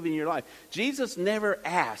things to move in your life? Jesus never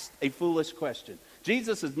asked a foolish question.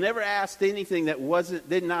 Jesus has never asked anything that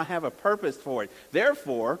did not have a purpose for it.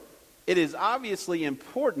 Therefore, it is obviously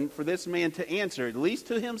important for this man to answer, at least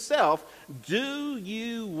to himself, do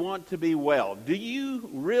you want to be well? Do you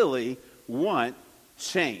really want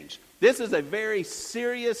change? This is a very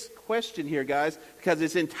serious question here, guys, because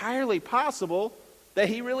it's entirely possible that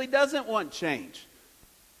he really doesn't want change.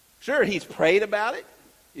 Sure, he's prayed about it.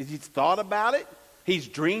 He's thought about it. He's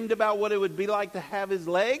dreamed about what it would be like to have his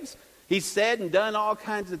legs. He's said and done all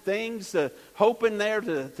kinds of things, hoping there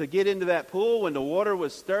to get into that pool when the water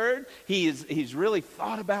was stirred. He's really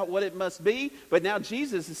thought about what it must be. But now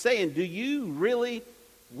Jesus is saying, do you really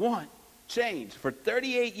want change? For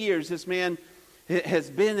 38 years, this man has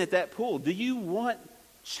been at that pool. Do you want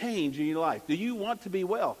change in your life? Do you want to be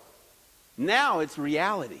well? Now it's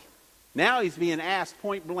reality. Now he's being asked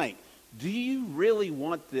point blank, do you really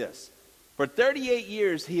want this? For 38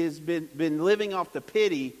 years, he has been living off the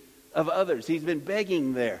pity of others. He's been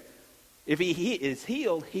begging there. If he is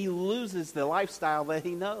healed, he loses the lifestyle that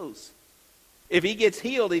he knows. If he gets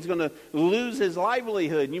healed, he's going to lose his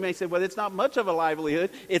livelihood. And you may say, well, it's not much of a livelihood.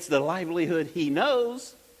 It's the livelihood he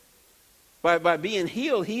knows. By being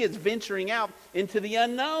healed, he is venturing out into the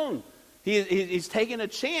unknown. He's taking a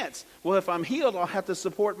chance. Well, if I'm healed, I'll have to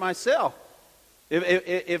support myself.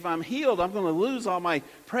 If I'm healed, I'm going to lose all my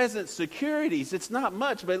present securities. It's not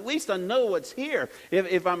much, but at least I know what's here.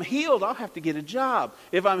 If I'm healed, I'll have to get a job.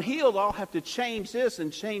 If I'm healed, I'll have to change this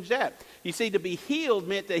and change that. You see, to be healed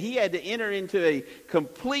meant that he had to enter into a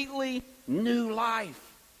completely new life.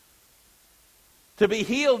 To be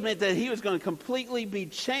healed meant that he was going to completely be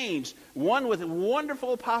changed, one with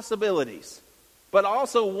wonderful possibilities, but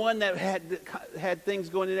also one that had things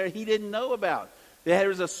going in there he didn't know about. There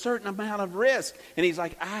was a certain amount of risk. And he's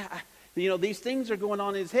like, these things are going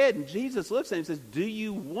on in his head. And Jesus looks at him and says, do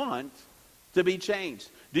you want to be changed?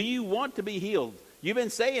 Do you want to be healed? You've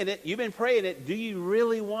been saying it. You've been praying it. Do you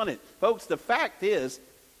really want it? Folks, the fact is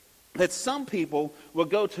that some people will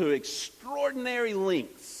go to extraordinary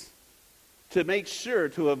lengths to make sure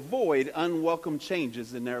to avoid unwelcome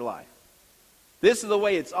changes in their life. This is the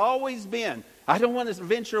way it's always been. I don't want to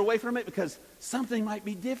venture away from it because something might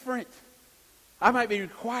be different. I might be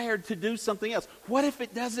required to do something else. What if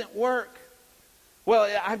it doesn't work? Well,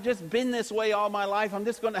 I've just been this way all my life. I'm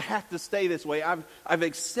just going to have to stay this way. I've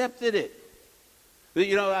accepted it.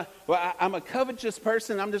 I'm a covetous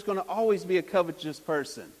person. I'm just going to always be a covetous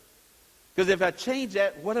person. Because if I change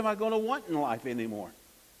that, what am I going to want in life anymore?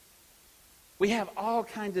 We have all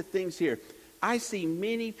kinds of things here. I see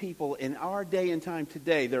many people in our day and time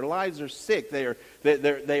today, their lives are sick. They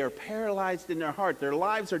are paralyzed in their heart. Their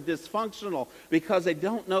lives are dysfunctional because they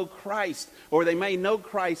don't know Christ, or they may know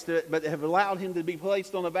Christ but have allowed him to be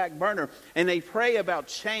placed on the back burner. And they pray about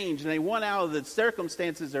change, and they want out of the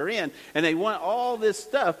circumstances they're in, and they want all this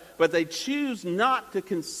stuff, but they choose not to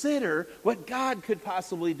consider what God could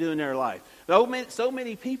possibly do in their life. So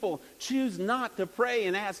many people choose not to pray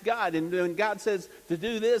and ask God. And when God says to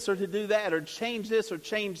do this or to do that or change this or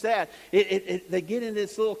change that, they get in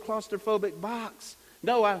this little claustrophobic box.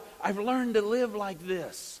 No, I've learned to live like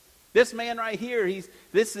this. This man right here,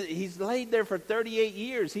 he's laid there for 38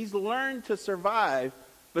 years. He's learned to survive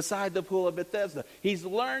beside the pool of Bethesda. He's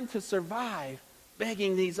learned to survive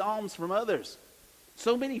begging these alms from others.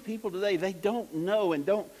 So many people today, they don't know and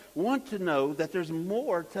don't want to know that there's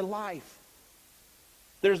more to life.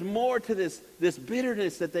 There's more to this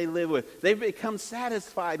bitterness that they live with. They've become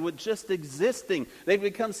satisfied with just existing. They've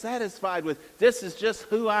become satisfied with, this is just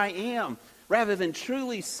who I am, rather than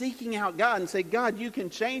truly seeking out God and say, God, you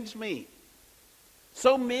can change me.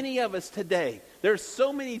 So many of us today, there's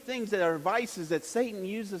so many things that are vices that Satan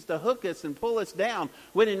uses to hook us and pull us down,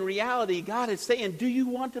 when in reality, God is saying, do you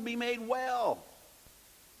want to be made well?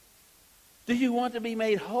 Do you want to be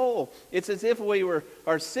made whole? It's as if we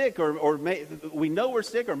are sick, or we know we're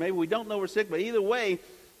sick, or maybe we don't know we're sick, but either way,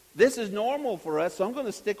 this is normal for us, so I'm going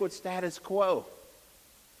to stick with status quo.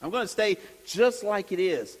 I'm going to stay just like it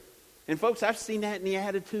is. And folks, I've seen that in the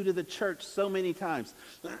attitude of the church so many times.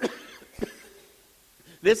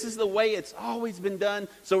 This is the way it's always been done,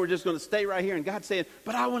 so we're just going to stay right here. And God's saying,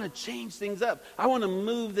 but I want to change things up. I want to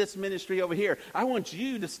move this ministry over here. I want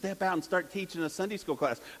you to step out and start teaching a Sunday school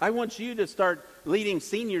class. I want you to start leading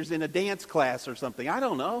seniors in a dance class or something. I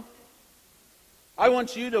don't know. I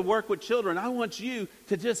want you to work with children. I want you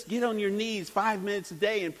to just get on your knees 5 minutes a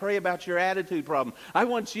day and pray about your attitude problem. I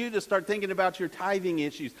want you to start thinking about your tithing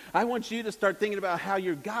issues. I want you to start thinking about how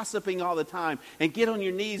you're gossiping all the time and get on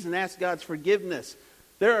your knees and ask God's forgiveness.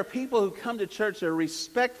 There are people who come to church that are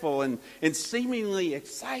respectful and seemingly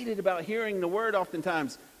excited about hearing the word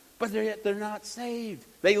oftentimes, but they're not saved.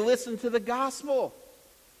 They listen to the gospel.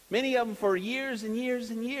 Many of them for years and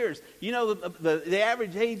years and years. You know, the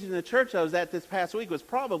average age in the church I was at this past week was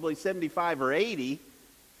probably 75 or 80,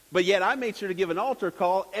 but yet I made sure to give an altar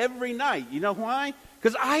call every night. You know why?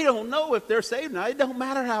 Because I don't know if they're saved now. It don't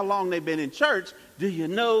matter how long they've been in church. Do you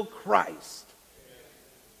know Christ?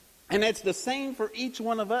 And it's the same for each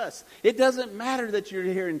one of us. It doesn't matter that you're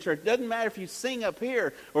here in church. It doesn't matter if you sing up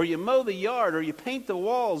here, or you mow the yard, or you paint the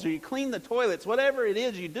walls, or you clean the toilets, whatever it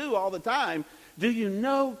is you do all the time. Do you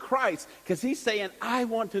know Christ? Because he's saying, I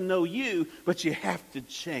want to know you, but you have to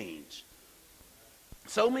change.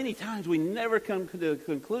 So many times we never come to the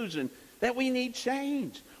conclusion that we need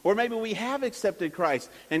change. Or maybe we have accepted Christ,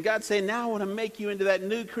 and God's saying, now I want to make you into that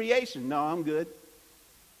new creation. No, I'm good.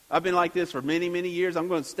 I've been like this for many, many years. I'm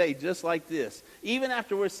going to stay just like this. Even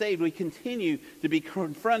after we're saved, we continue to be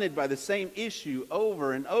confronted by the same issue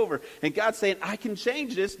over and over. And God's saying, I can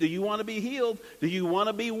change this. Do you want to be healed? Do you want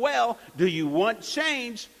to be well? Do you want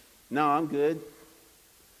change? No, I'm good.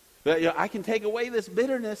 But I can take away this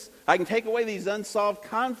bitterness. I can take away these unsolved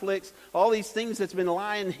conflicts, all these things that's been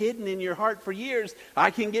lying hidden in your heart for years.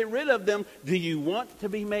 I can get rid of them. Do you want to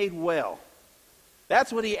be made well?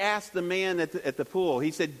 That's what he asked the man at the pool.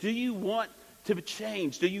 He said, do you want to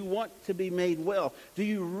change? Do you want to be made well? Do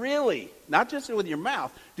you really, not just with your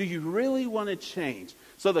mouth, do you really want to change?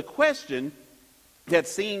 So the question that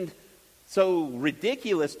seemed so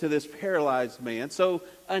ridiculous to this paralyzed man, so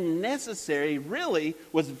unnecessary, really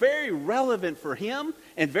was very relevant for him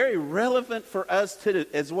and very relevant for us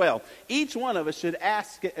as well. Each one of us should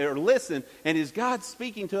ask or listen, and is God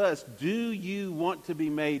speaking to us, do you want to be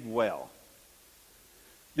made well?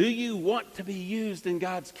 Do you want to be used in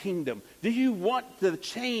God's kingdom? Do you want the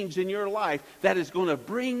change in your life that is going to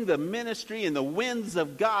bring the ministry and the winds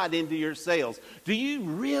of God into your sails? Do you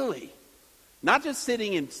really, not just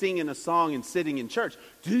sitting and singing a song and sitting in church,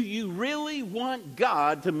 do you really want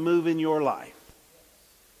God to move in your life?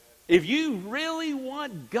 If you really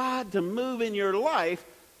want God to move in your life,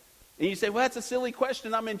 and you say, well, that's a silly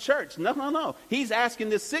question. I'm in church. No. He's asking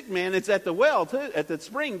this sick man. It's at the well, too, at the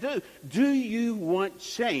spring, too. Do you want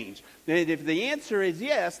change? And if the answer is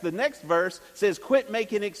yes, the next verse says, quit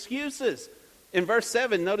making excuses. In verse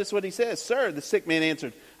 7, notice what he says. Sir, the sick man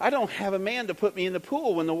answered, I don't have a man to put me in the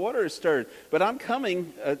pool when the water is stirred. But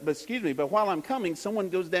while I'm coming, someone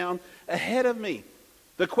goes down ahead of me.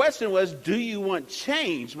 The question was, do you want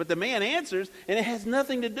change? But the man answers, and it has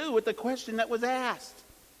nothing to do with the question that was asked.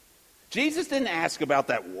 Jesus didn't ask about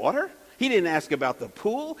that water. He didn't ask about the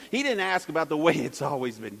pool. He didn't ask about the way it's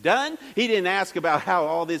always been done. He didn't ask about how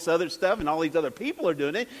all this other stuff and all these other people are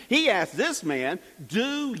doing it. He asked this man,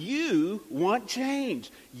 do you want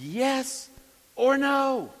change? Yes or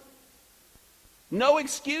no? No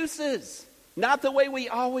excuses. Not the way we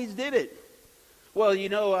always did it. Well,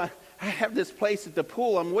 I have this place at the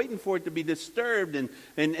pool. I'm waiting for it to be disturbed.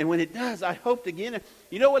 And when it does, I hope to get it.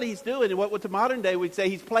 You know what he's doing? And what with the modern day, we'd say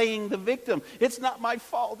he's playing the victim. It's not my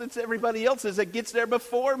fault. It's everybody else's that gets there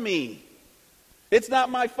before me. It's not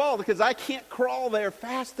my fault because I can't crawl there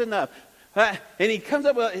fast enough. And he comes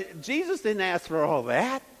up with, Jesus didn't ask for all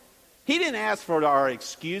that. He didn't ask for our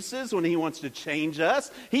excuses when he wants to change us.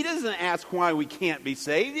 He doesn't ask why we can't be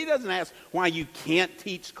saved. He doesn't ask why you can't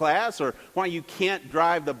teach class or why you can't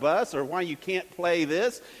drive the bus or why you can't play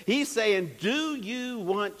this. He's saying, do you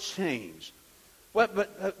want change?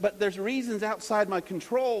 But there's reasons outside my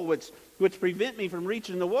control which prevent me from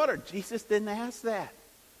reaching the water. Jesus didn't ask that.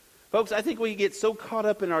 Folks, I think we get so caught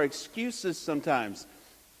up in our excuses sometimes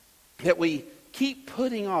that we keep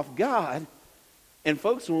putting off God. And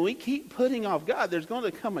folks, when we keep putting off God, there's going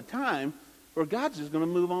to come a time where God's just going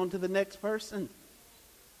to move on to the next person.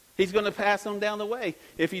 He's going to pass them down the way.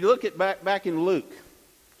 If you look at back in Luke,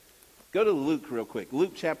 go to Luke real quick.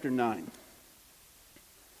 Luke chapter 9.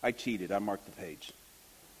 I cheated. I marked the page.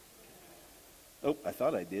 Oh, I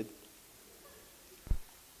thought I did.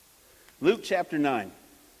 Luke chapter 9,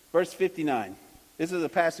 verse 59. This is a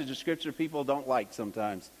passage of Scripture people don't like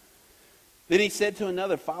sometimes. Then he said to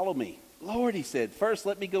another, follow me. Lord, he said, first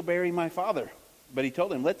let me go bury my father. But he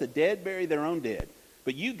told him, let the dead bury their own dead.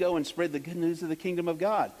 But you go and spread the good news of the kingdom of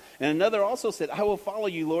God. And another also said, I will follow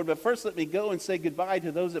you, Lord, but first let me go and say goodbye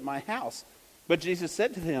to those at my house. But Jesus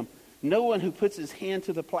said to them, no one who puts his hand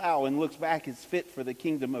to the plow and looks back is fit for the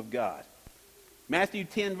kingdom of God. Matthew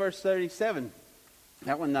 10, verse 37.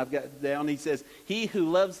 That one I've got down. He says, he who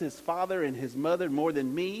loves his father and his mother more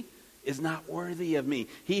than me is not worthy of me.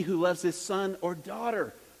 He who loves his son or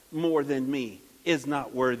daughter more than me is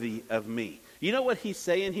not worthy of me. You know what he's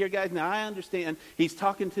saying here, guys? Now, I understand he's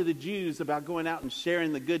talking to the Jews about going out and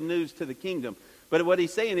sharing the good news to the kingdom. But what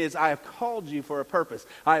he's saying is, I have called you for a purpose.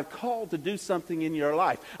 I have called to do something in your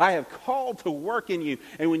life. I have called to work in you.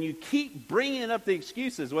 And when you keep bringing up the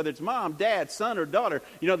excuses, whether it's mom, dad, son, or daughter,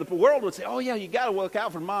 you know, the world would say, oh, yeah, you got to look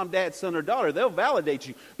out for mom, dad, son, or daughter. They'll validate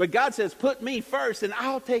you. But God says, put me first, and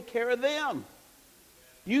I'll take care of them.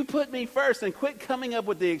 You put me first and quit coming up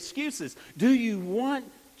with the excuses. Do you want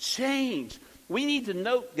change? We need to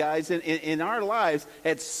note, guys, in our lives,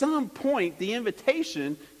 at some point, the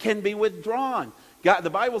invitation can be withdrawn. God,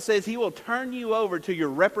 the Bible says he will turn you over to your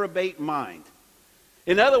reprobate mind.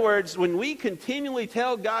 In other words, when we continually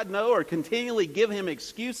tell God no or continually give him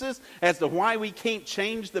excuses as to why we can't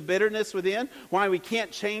change the bitterness within, why we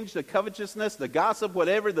can't change the covetousness, the gossip,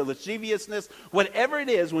 whatever, the lasciviousness, whatever it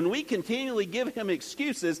is, when we continually give him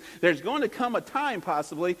excuses, there's going to come a time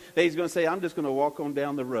possibly that he's going to say, I'm just going to walk on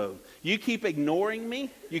down the road. You keep ignoring me.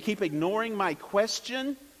 You keep ignoring my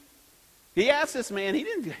question. He asked this man, he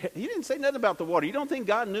didn't say nothing about the water. You don't think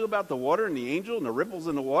God knew about the water and the angel and the ripples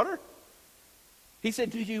in the water? He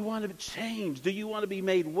said, do you want to change? Do you want to be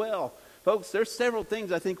made well? Folks, there's several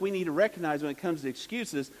things I think we need to recognize when it comes to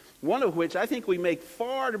excuses, one of which I think we make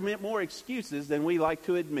far more excuses than we like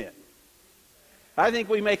to admit. I think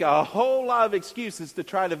we make a whole lot of excuses to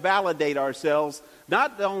try to validate ourselves,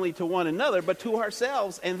 not only to one another, but to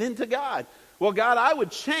ourselves and then to God. Well, God, I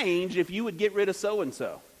would change if you would get rid of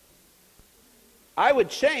so-and-so. I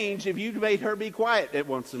would change if you made her be quiet at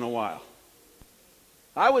once in a while.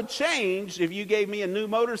 I would change if you gave me a new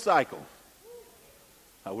motorcycle.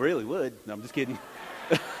 I really would. No, I'm just kidding.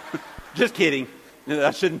 Just kidding.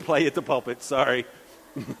 I shouldn't play at the pulpit. Sorry.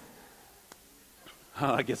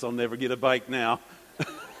 I guess I'll never get a bike now.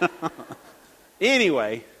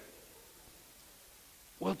 Anyway.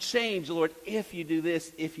 Well, change, Lord, if you do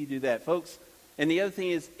this, if you do that. Folks, and the other thing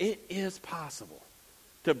is, it is possible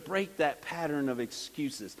to break that pattern of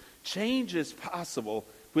excuses. Change is possible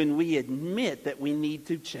when we admit that we need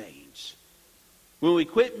to change. When we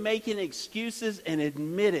quit making excuses and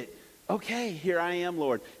admit it. Okay, here I am,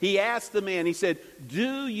 Lord. He asked the man, he said,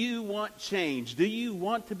 do you want change? Do you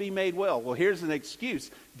want to be made well? Well, here's an excuse.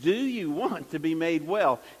 Do you want to be made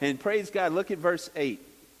well? And praise God, look at verse 8.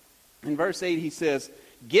 In verse 8 he says,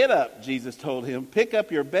 get up, Jesus told him, pick up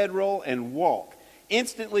your bedroll and walk.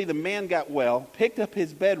 Instantly the man got well, picked up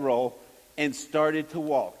his bedroll, and started to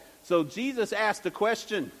walk. So Jesus asked a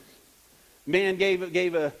question. Man gave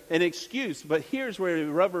an excuse, but here's where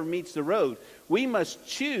the rubber meets the road. We must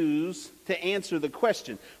choose to answer the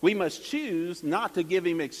question. We must choose not to give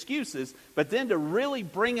him excuses, but then to really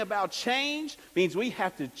bring about change means we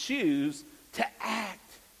have to choose to act.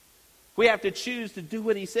 We have to choose to do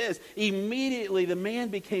what he says. Immediately the man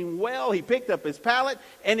became well. He picked up his pallet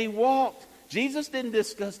and he walked. Jesus didn't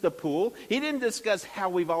discuss the pool. He didn't discuss how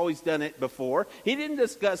we've always done it before. He didn't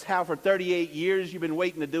discuss how for 38 years you've been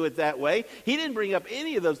waiting to do it that way. He didn't bring up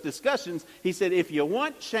any of those discussions. He said, if you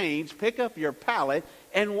want change, pick up your pallet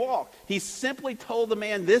and walk. He simply told the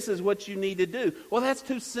man, this is what you need to do. Well, that's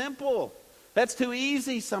too simple. That's too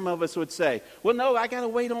easy, some of us would say. Well, no, I got to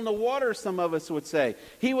wait on the water, some of us would say.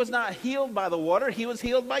 He was not healed by the water. He was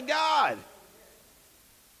healed by God.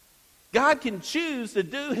 God can choose to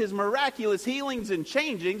do his miraculous healings and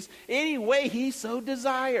changings any way he so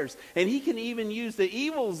desires. And he can even use the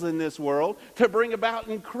evils in this world to bring about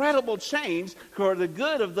incredible change for the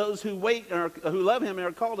good of those who wait or who love him and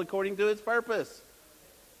are called according to his purpose.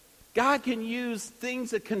 God can use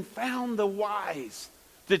things that confound the wise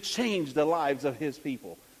to change the lives of his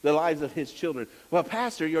people, the lives of his children. Well,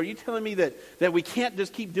 Pastor, are you telling me that we can't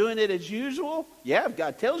just keep doing it as usual? Yeah, if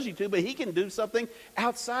God tells you to, but he can do something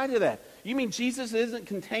outside of that. You mean Jesus isn't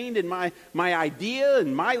contained in my idea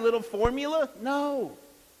and my little formula? No.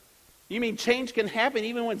 You mean change can happen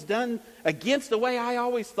even when it's done against the way I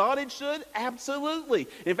always thought it should? Absolutely.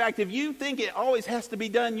 In fact, if you think it always has to be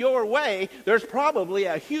done your way, there's probably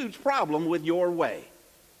a huge problem with your way.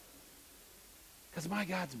 Because my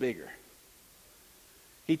God's bigger.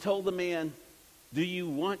 He told the man, do you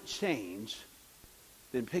want change?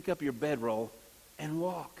 Then pick up your bedroll and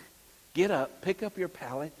walk. Get up, pick up your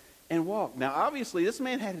pallet, and walk. Now, obviously, this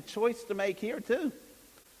man had a choice to make here, too.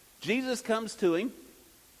 Jesus comes to him,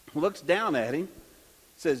 looks down at him,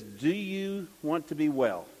 says, do you want to be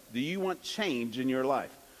well? Do you want change in your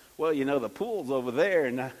life? Well, the pool's over there,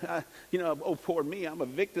 and, oh, poor me, I'm a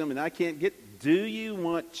victim, and I can't get... Do you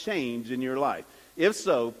want change in your life? If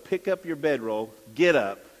so, pick up your bedroll, get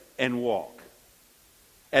up, and walk.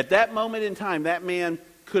 At that moment in time, that man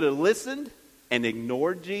could have listened and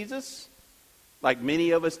ignored Jesus, like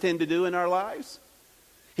many of us tend to do in our lives.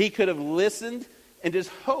 He could have listened and just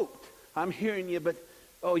hoped, I'm hearing you, but,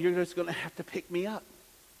 you're just going to have to pick me up.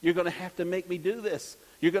 You're going to have to make me do this.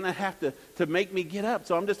 You're going to have to make me get up.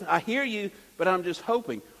 So I hear you, but I'm just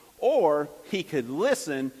hoping. Or he could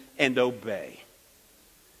listen and obey.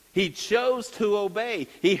 He chose to obey.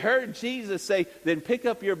 He heard Jesus say, then pick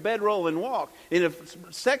up your bedroll and walk. In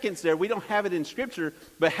a seconds there, we don't have it in Scripture,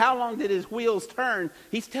 but how long did his wheels turn?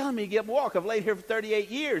 He's telling me to get up and walk. I've laid here for 38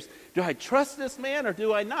 years. Do I trust this man or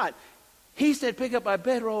do I not? He said, pick up my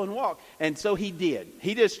bedroll and walk. And so he did.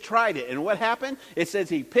 He just tried it. And what happened? It says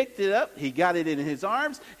he picked it up. He got it in his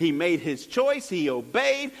arms. He made his choice. He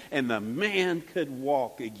obeyed. And the man could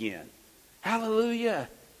walk again. Hallelujah.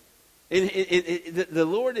 And the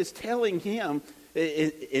Lord is telling him,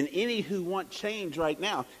 and any who want change right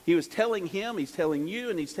now, he was telling him, he's telling you,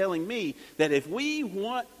 and he's telling me, that if we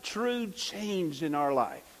want true change in our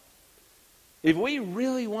life, if we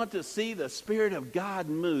really want to see the Spirit of God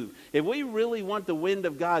move, if we really want the wind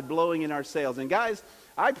of God blowing in our sails, and guys,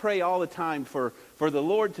 I pray all the time for the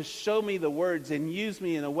Lord to show me the words and use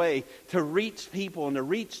me in a way to reach people and to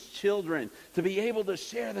reach children, to be able to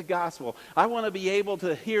share the gospel. I want to be able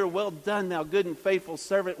to hear, well done, thou good and faithful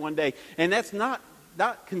servant, one day. And that's not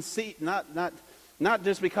conceit, not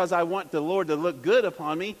just because I want the Lord to look good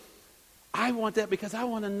upon me. I want that because I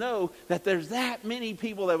want to know that there's that many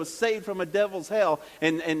people that was saved from a devil's hell,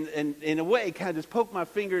 and in a way kind of just poke my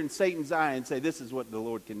finger in Satan's eye and say, this is what the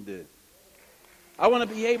Lord can do. I want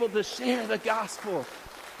to be able to share the gospel.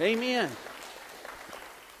 Amen.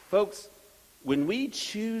 Folks, when we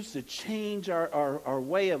choose to change our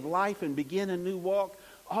way of life and begin a new walk,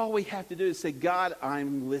 all we have to do is say, God,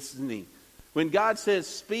 I'm listening. When God says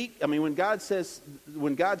speak, when God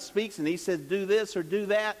speaks and he says do this or do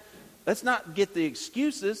that, let's not get the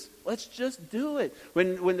excuses. Let's just do it.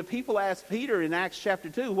 When the people asked Peter in Acts chapter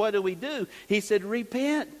 2, what do? He said,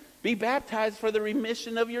 repent. Be baptized for the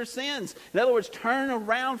remission of your sins. In other words, turn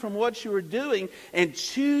around from what you were doing and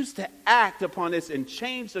choose to act upon this and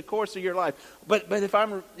change the course of your life. But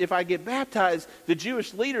if I get baptized, the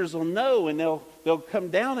Jewish leaders will know, and they'll come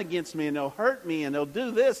down against me and they'll hurt me and they'll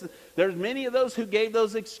do this. There's many of those who gave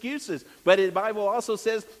those excuses. But the Bible also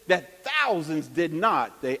says that thousands did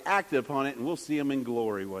not. They acted upon it, and we'll see them in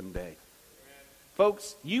glory one day.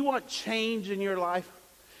 Folks, you want change in your life?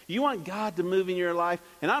 You want God to move in your life?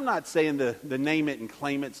 And I'm not saying the name it and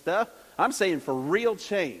claim it stuff. I'm saying for real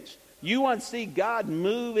change. You want to see God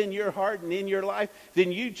move in your heart and in your life?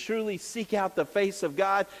 Then you truly seek out the face of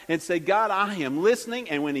God and say, God, I am listening.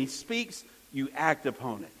 And when he speaks, you act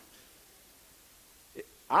upon it.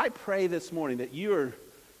 I pray this morning that you are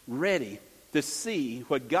ready to see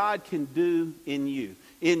what God can do in you.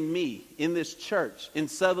 in me, in this church, in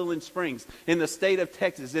Sutherland Springs, in the state of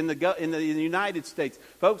Texas, in the United States.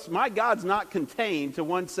 Folks, my God's not contained to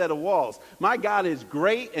one set of walls. My God is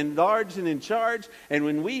great and large and in charge. And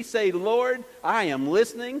when we say, Lord, I am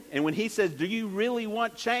listening, and when he says, do you really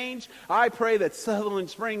want change? I pray that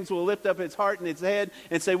Sutherland Springs will lift up its heart and its head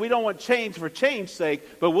and say, we don't want change for change's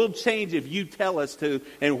sake, but we'll change if you tell us to,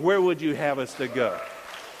 and where would you have us to go?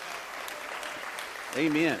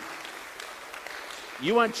 Amen.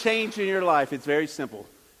 You want change in your life, it's very simple.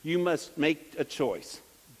 You must make a choice.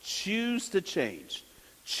 Choose to change.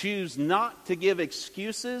 Choose not to give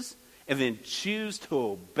excuses, and then choose to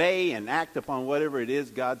obey and act upon whatever it is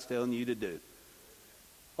God's telling you to do.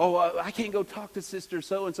 Oh, I can't go talk to sister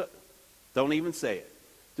so-and-so. Don't even say it.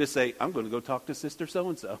 Just say, I'm going to go talk to sister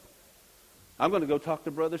so-and-so. I'm going to go talk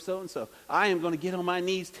to brother so-and-so. I am going to get on my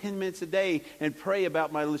knees 10 minutes a day and pray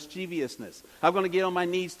about my lasciviousness. I'm going to get on my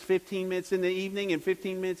knees 15 minutes in the evening and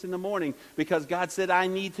 15 minutes in the morning because God said I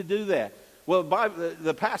need to do that. Well,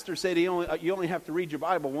 the pastor said you only have to read your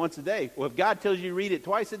Bible once a day. Well, if God tells you to read it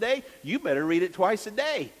twice a day, you better read it twice a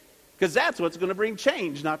day because that's what's going to bring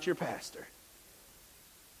change, not your pastor.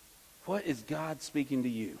 What is God speaking to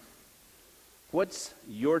you? What's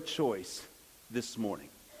your choice this morning?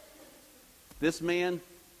 This man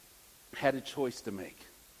had a choice to make.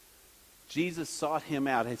 Jesus sought him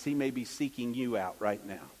out as he may be seeking you out right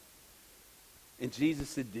now. And Jesus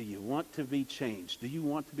said, do you want to be changed? Do you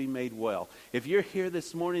want to be made well? If you're here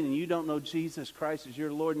this morning and you don't know Jesus Christ as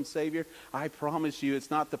your Lord and Savior, I promise you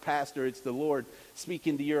it's not the pastor, it's the Lord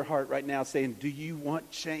speaking to your heart right now saying, do you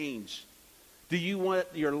want change? Do you want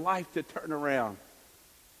your life to turn around?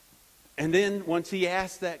 And then once he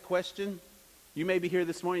asks that question, you may be here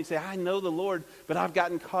this morning and say, I know the Lord, but I've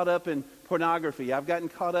gotten caught up in pornography. I've gotten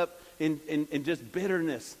caught up in just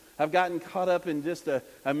bitterness. I've gotten caught up in just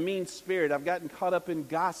a mean spirit. I've gotten caught up in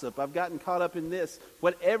gossip. I've gotten caught up in this.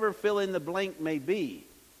 Whatever fill in the blank may be.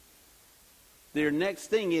 Their next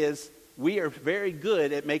thing is, we are very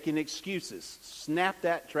good at making excuses. Snap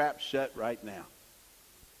that trap shut right now.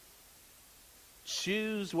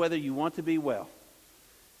 Choose whether you want to be well.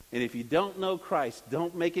 And if you don't know Christ,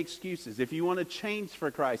 don't make excuses. If you want to change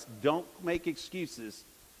for Christ, don't make excuses.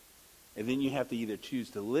 And then you have to either choose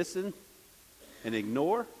to listen and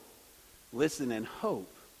ignore, listen and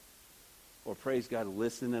hope, or praise God,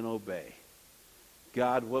 listen and obey.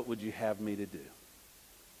 God, what would you have me to do?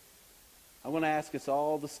 I want to ask us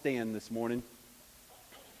all to stand this morning.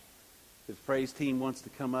 If the praise team wants to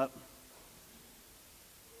come up.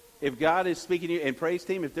 If God is speaking to you, and praise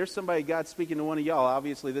team, if there's somebody God's speaking to one of y'all,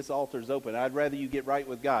 obviously this altar's open. I'd rather you get right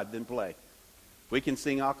with God than play. We can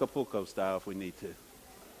sing Acapulco style if we need to.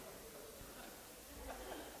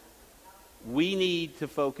 We need to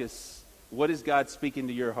focus. What is God speaking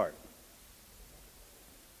to your heart?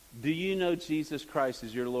 Do you know Jesus Christ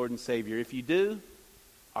as your Lord and Savior? If you do,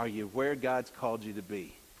 are you where God's called you to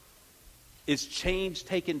be? Is change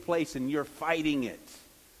taking place and you're fighting it?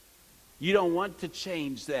 You don't want to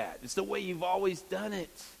change that. It's the way you've always done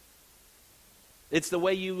it. It's the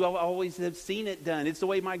way you always have seen it done. It's the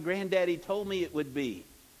way my granddaddy told me it would be.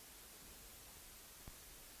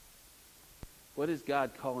 What is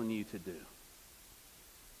God calling you to do?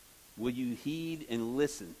 Will you heed and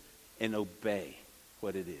listen and obey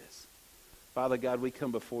what it is? Father God, we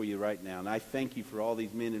come before you right now, and I thank you for all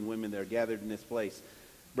these men and women that are gathered in this place.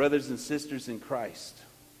 Brothers and sisters in Christ.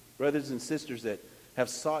 Brothers and sisters that have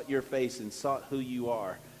sought your face and sought who you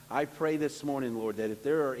are. I pray this morning, Lord, that if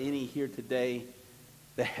there are any here today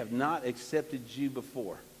that have not accepted you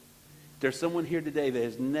before, if there's someone here today that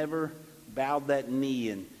has never bowed that knee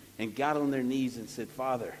and got on their knees and said,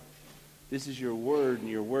 Father, this is your word, and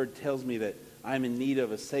your word tells me that I'm in need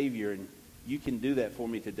of a Savior, and you can do that for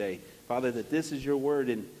me today. Father, that this is your word,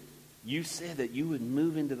 and you said that you would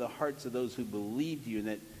move into the hearts of those who believed you,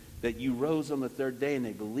 and that you rose on the third day, and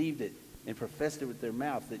they believed it and professed it with their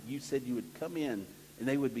mouth, that you said you would come in and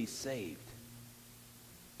they would be saved.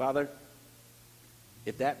 Father,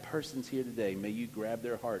 if that person's here today, may you grab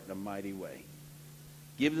their heart in a mighty way.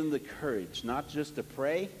 Give them the courage, not just to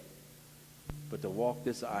pray, but to walk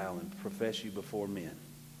this aisle and profess you before men.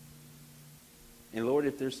 And Lord,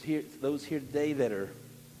 if there's those here today that are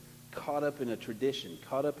caught up in a tradition,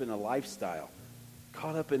 caught up in a lifestyle,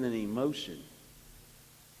 caught up in an emotion,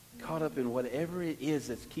 caught up in whatever it is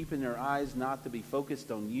that's keeping their eyes not to be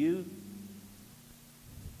focused on you,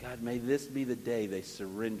 God, may this be the day they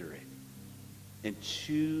surrender it and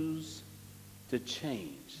choose to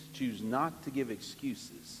change. Choose not to give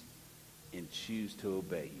excuses and choose to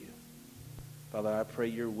obey you. Father, I pray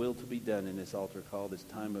your will to be done in this altar call, this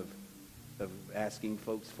time of asking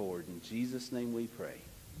folks forward. In Jesus' name we pray.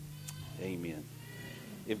 Amen.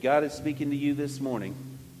 If God is speaking to you this morning,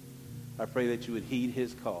 I pray that you would heed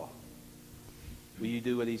his call. Will you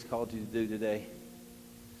do what he's called you to do today?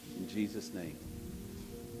 In Jesus' name.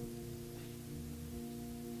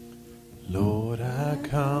 Lord, I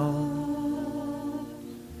come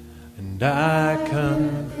and I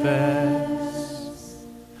confess,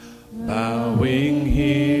 bowing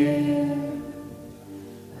here,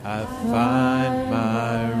 I find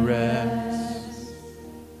my rest.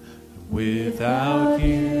 Without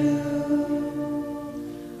you,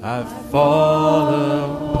 I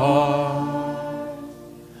fall apart.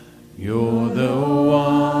 You're the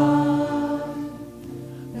one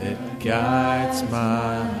that guides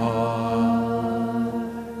my heart.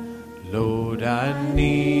 Lord, I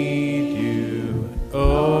need you.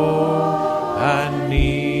 Oh, I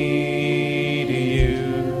need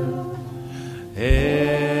you.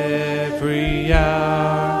 Every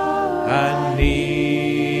hour I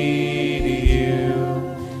need you.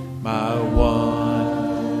 My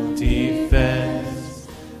one defense,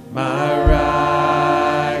 my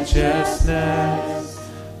righteousness.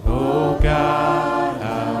 Oh God,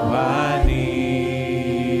 how I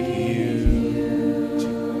need you.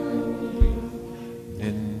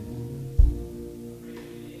 And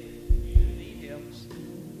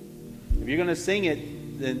If you're going to sing it,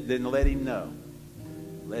 then let him know.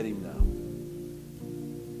 Let him know.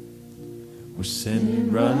 where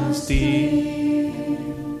sin runs deep,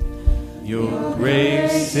 your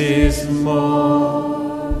grace is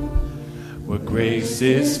more. Where grace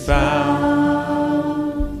is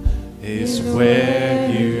found is where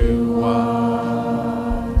you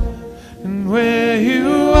are. And where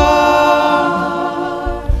you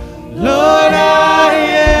are, Lord, I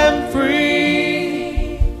am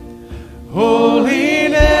free.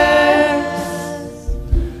 Holiness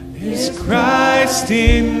is Christ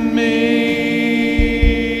in me.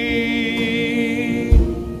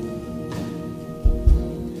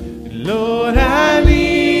 Lord, I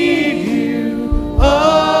need you.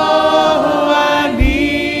 Oh, I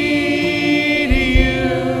need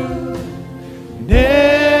you. And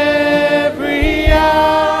every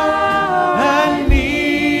hour I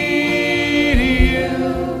need you.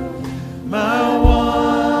 My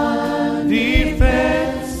one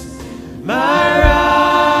defense, my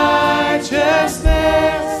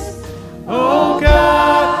righteousness. Oh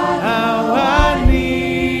God, how I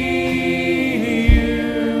need you.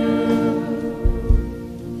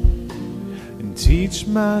 And teach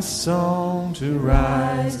my song to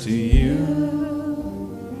rise to you.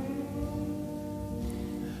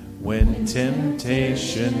 When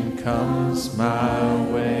temptation comes my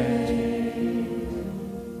way,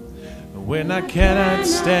 when I cannot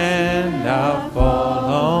stand, I'll fall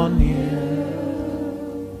on you.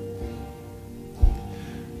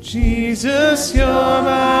 Jesus, you're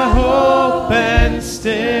my hope and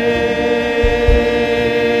stay.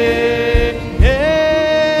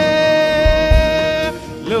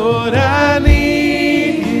 Lord, I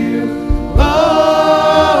need you.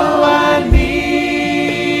 Oh, I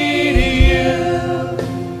need you.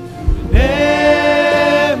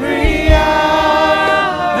 Every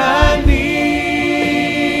hour I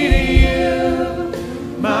need you.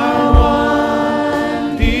 My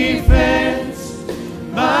one defense,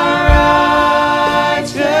 my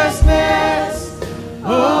righteousness.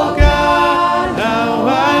 Oh God, how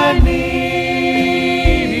I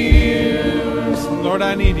need you. Lord,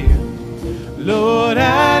 I need you. Lord,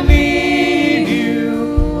 I need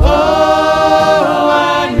you. Oh,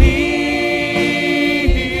 I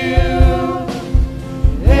need you.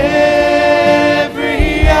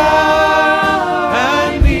 Every hour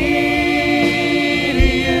I need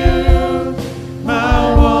you.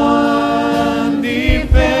 My one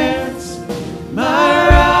defense, my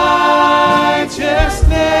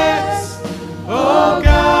righteousness. Oh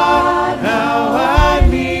God, how I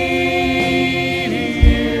need you.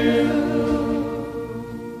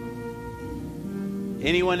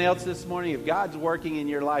 Anyone else this morning? If God's working in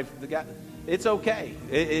your life, it's okay.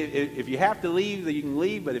 If you have to leave, you can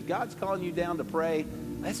leave. But if God's calling you down to pray,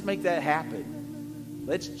 let's make that happen.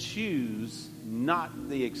 Let's choose not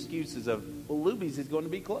the excuses of, well, Luby's is going to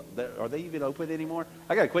be closed. Are they even open anymore?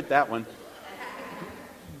 I got to quit that one.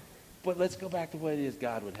 But let's go back to what it is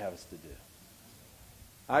God would have us to do.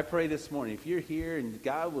 I pray this morning, if you're here and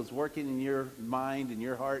God was working in your mind and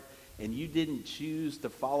your heart and you didn't choose to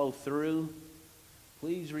follow through,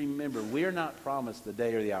 please remember, we're not promised the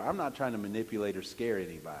day or the hour. I'm not trying to manipulate or scare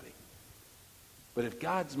anybody. But if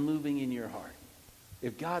God's moving in your heart,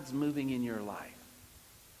 if God's moving in your life,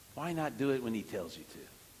 why not do it when he tells you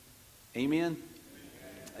to? Amen?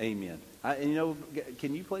 Amen. And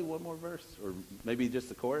can you play one more verse? Or maybe just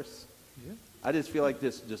the chorus? I just feel like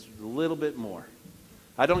this just a little bit more.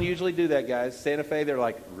 I don't usually do that, guys. Santa Fe, they're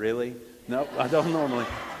like, really? No, I don't normally.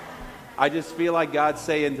 I just feel like God's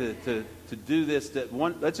saying to do this.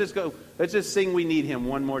 Let's just sing We Need Him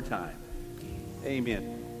one more time.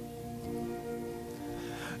 Amen.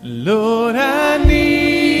 Lord, I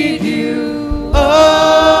need you.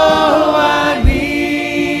 Oh, I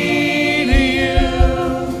need you.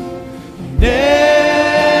 In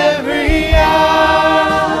every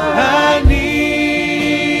hour I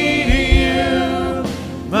need you.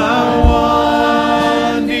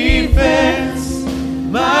 My one defense,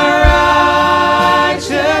 my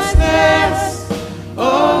righteousness.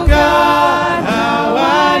 Oh God, how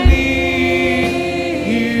I need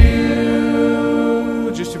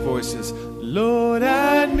you. Just your voices. Lord,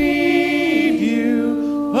 I need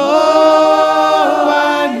you. Oh,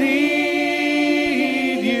 I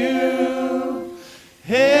need you.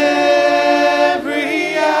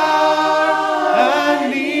 Every hour I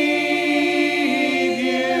need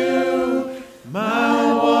you.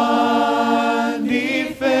 My one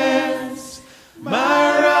defense,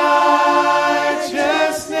 my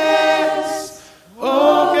righteousness.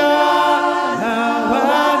 Oh God, how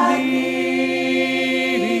I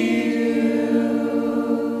need you.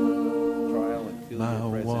 Trial and feel My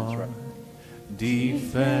your presence, right? one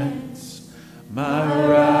defense, my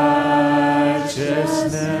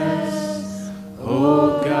righteousness.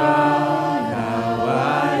 Oh God, how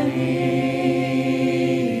I need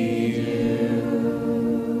you.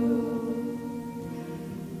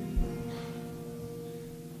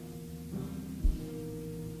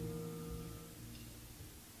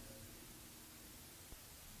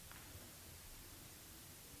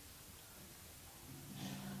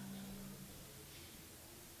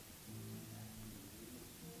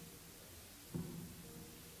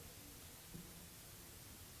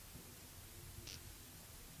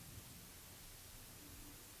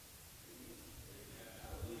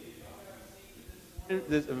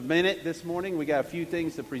 This morning, we got a few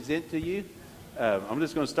things to present to you. I'm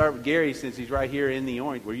just going to start with Gary since he's right here in the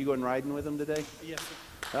orange. Were you going riding with him today? Yes,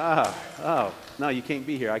 sir. Oh, no, you can't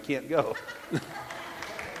be here. I can't go.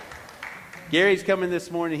 Gary's coming this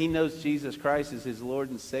morning. He knows Jesus Christ is his Lord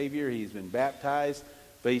and Savior. He's been baptized.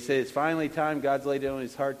 But he said it's finally time. God's laid it on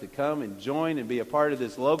his heart to come and join and be a part of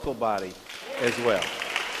this local body as well.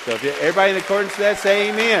 So if everybody in accordance with that, say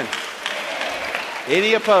amen.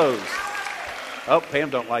 Any opposed? Oh, Pam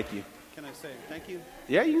don't like you. Can I say thank you?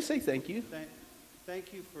 Yeah, you can say thank you.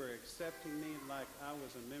 Thank you for accepting me like I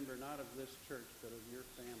was a member not of this church but of your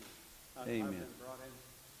family. I've Amen. been brought in.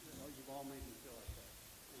 You've all made me feel like that.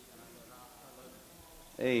 And I love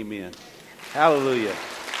you. Amen. Hallelujah.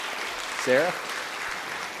 Sarah?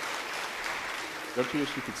 Don't you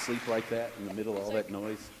wish you could sleep like that in the middle of all that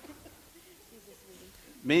noise?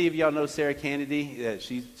 Many of y'all know Sarah Kennedy.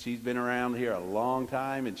 She's been around here a long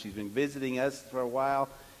time, and she's been visiting us for a while.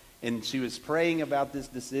 And she was praying about this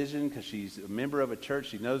decision because she's a member of a church.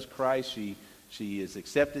 She knows Christ. She has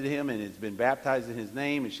accepted him and has been baptized in his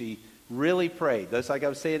name. And she really prayed. Just like I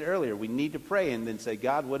was saying earlier, we need to pray and then say,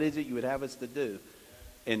 God, what is it you would have us to do?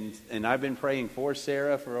 And I've been praying for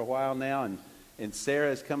Sarah for a while now, and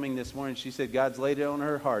Sarah is coming this morning. She said God's laid it on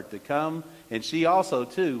her heart to come. And she also,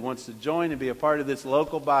 too, wants to join and be a part of this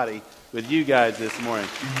local body with you guys this morning.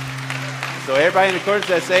 So everybody in accordance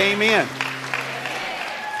with that, say amen.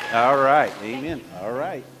 All right. Amen. All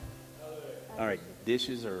right. All right.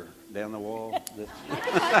 Dishes are down the wall.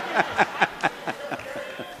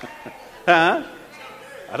 Huh?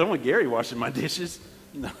 I don't want Gary washing my dishes.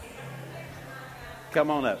 No. Come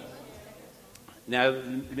on up. Now,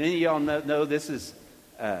 many of y'all know this is,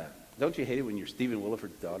 don't you hate it when you're Stephen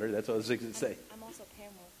Williford's daughter? That's what I was going to say. I'm also Pam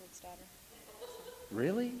Williford's daughter.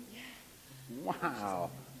 Really? Yeah. Wow.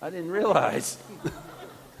 I didn't realize.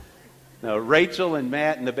 No, Rachel and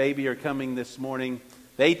Matt and the baby are coming this morning.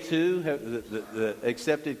 They, too, have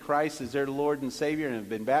accepted Christ as their Lord and Savior and have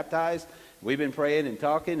been baptized. We've been praying and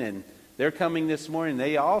talking, and they're coming this morning.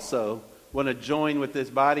 They also want to join with this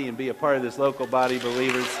body and be a part of this local body of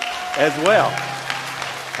believers as well.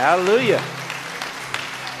 Hallelujah.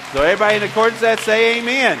 So everybody in accordance with that, say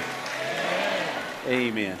amen. Amen.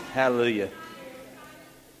 Amen. Hallelujah.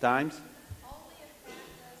 Times?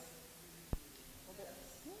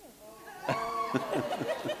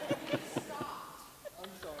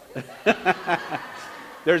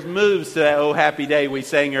 There's moves to that "Oh Happy Day" we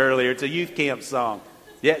sang earlier. It's a youth camp song.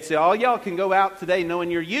 Yeah, so all y'all can go out today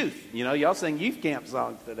knowing your youth. You know, y'all sing youth camp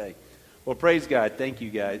songs today. Well, praise God. Thank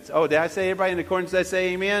you, guys. Oh, did I say everybody in accordance with that,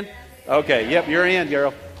 say amen? Okay, yep, you're in,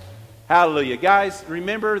 girl. Hallelujah. Guys,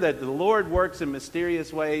 remember that the Lord works in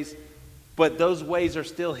mysterious ways, but those ways are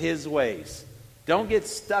still His ways. Don't get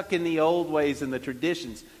stuck in the old ways and the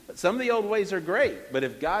traditions. Some of the old ways are great, but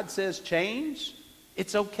if God says change,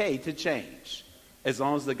 it's okay to change, as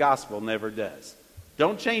long as the gospel never does.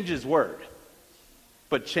 Don't change His word,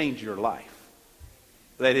 but change your life.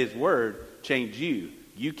 Let His word change you.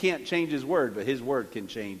 You can't change His word, but His word can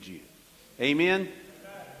change you. Amen?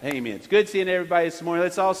 Amen. It's good seeing everybody this morning.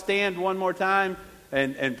 Let's all stand one more time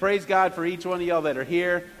and praise God for each one of y'all that are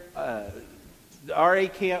here. RA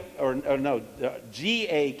camp,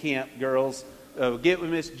 GA camp girls, get with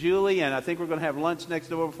Miss Julie, and I think we're going to have lunch next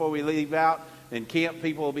door before we leave out, and camp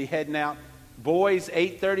people will be heading out. Boys,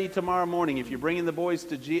 8:30 tomorrow morning. If you're bringing the boys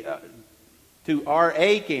to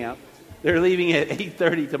RA camp, they're leaving at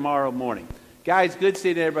 8:30 tomorrow morning. Guys, good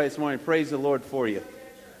seeing everybody this morning. Praise the Lord for you.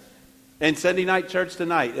 And Sunday night church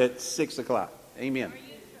tonight at 6 o'clock. Amen.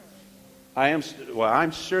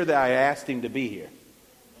 I'm sure that I asked him to be here.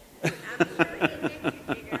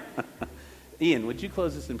 Ian, would you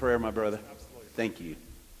close this in prayer, my brother? Absolutely. Thank you.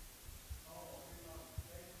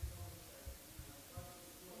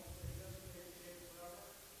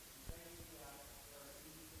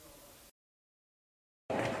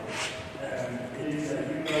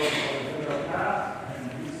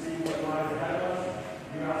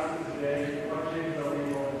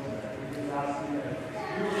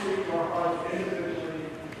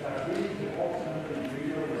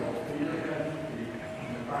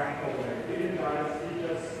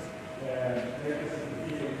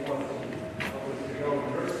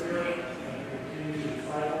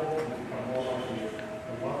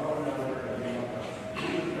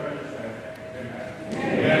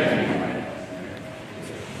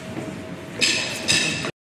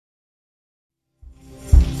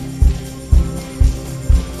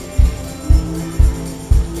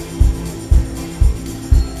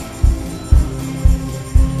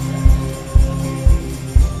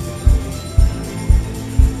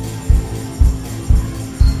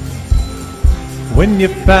 When you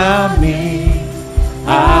found me,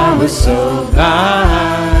 I was so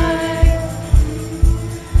blind.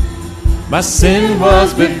 My sin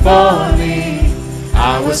was before me,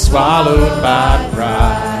 I was swallowed by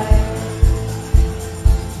pride.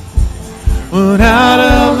 But out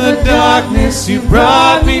of the darkness you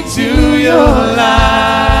brought me to your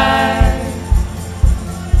light.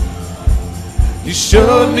 You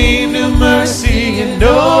showed me new mercy and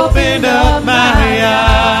opened up my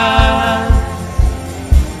eyes.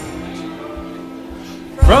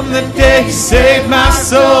 From the day you saved my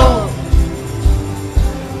soul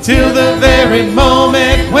till the very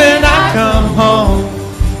moment when I come home,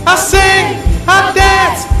 I sing, I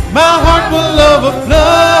dance, my heart will overflow.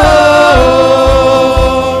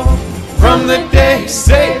 From the day you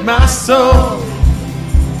saved my soul.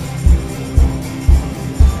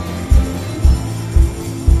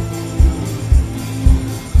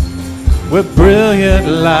 Where brilliant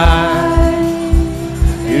light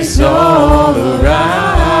is all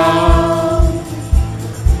around,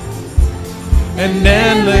 and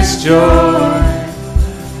endless joy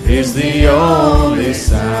is the only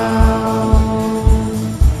sound.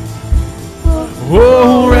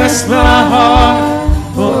 Oh, rest my heart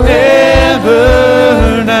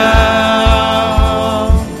forever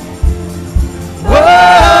now.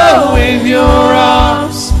 Oh, in your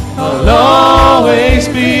arms I'll always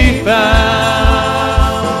be found.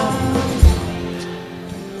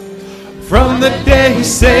 From the day you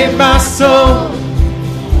saved my soul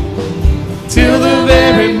till the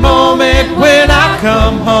very moment when I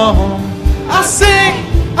come home, I sing,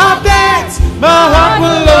 I dance, my heart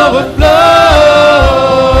will overflow.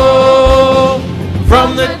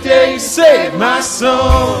 From the day you saved my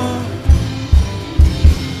soul.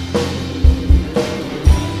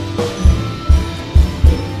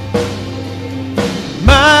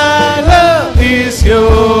 My love is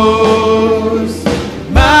yours,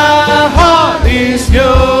 my heart is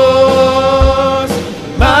yours.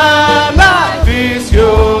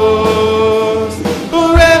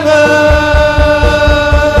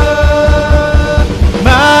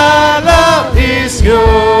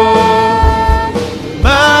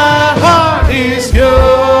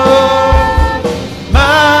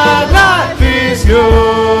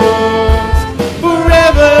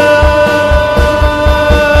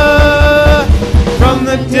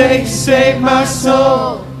 Save my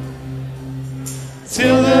soul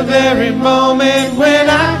till the very moment when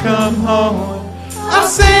I come home. I'll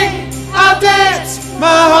sing, I'll dance,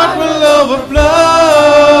 my heart will overflow.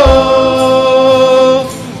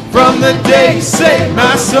 From the day you saved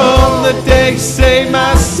my soul, the day you saved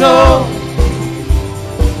my soul,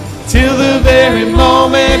 till the very moment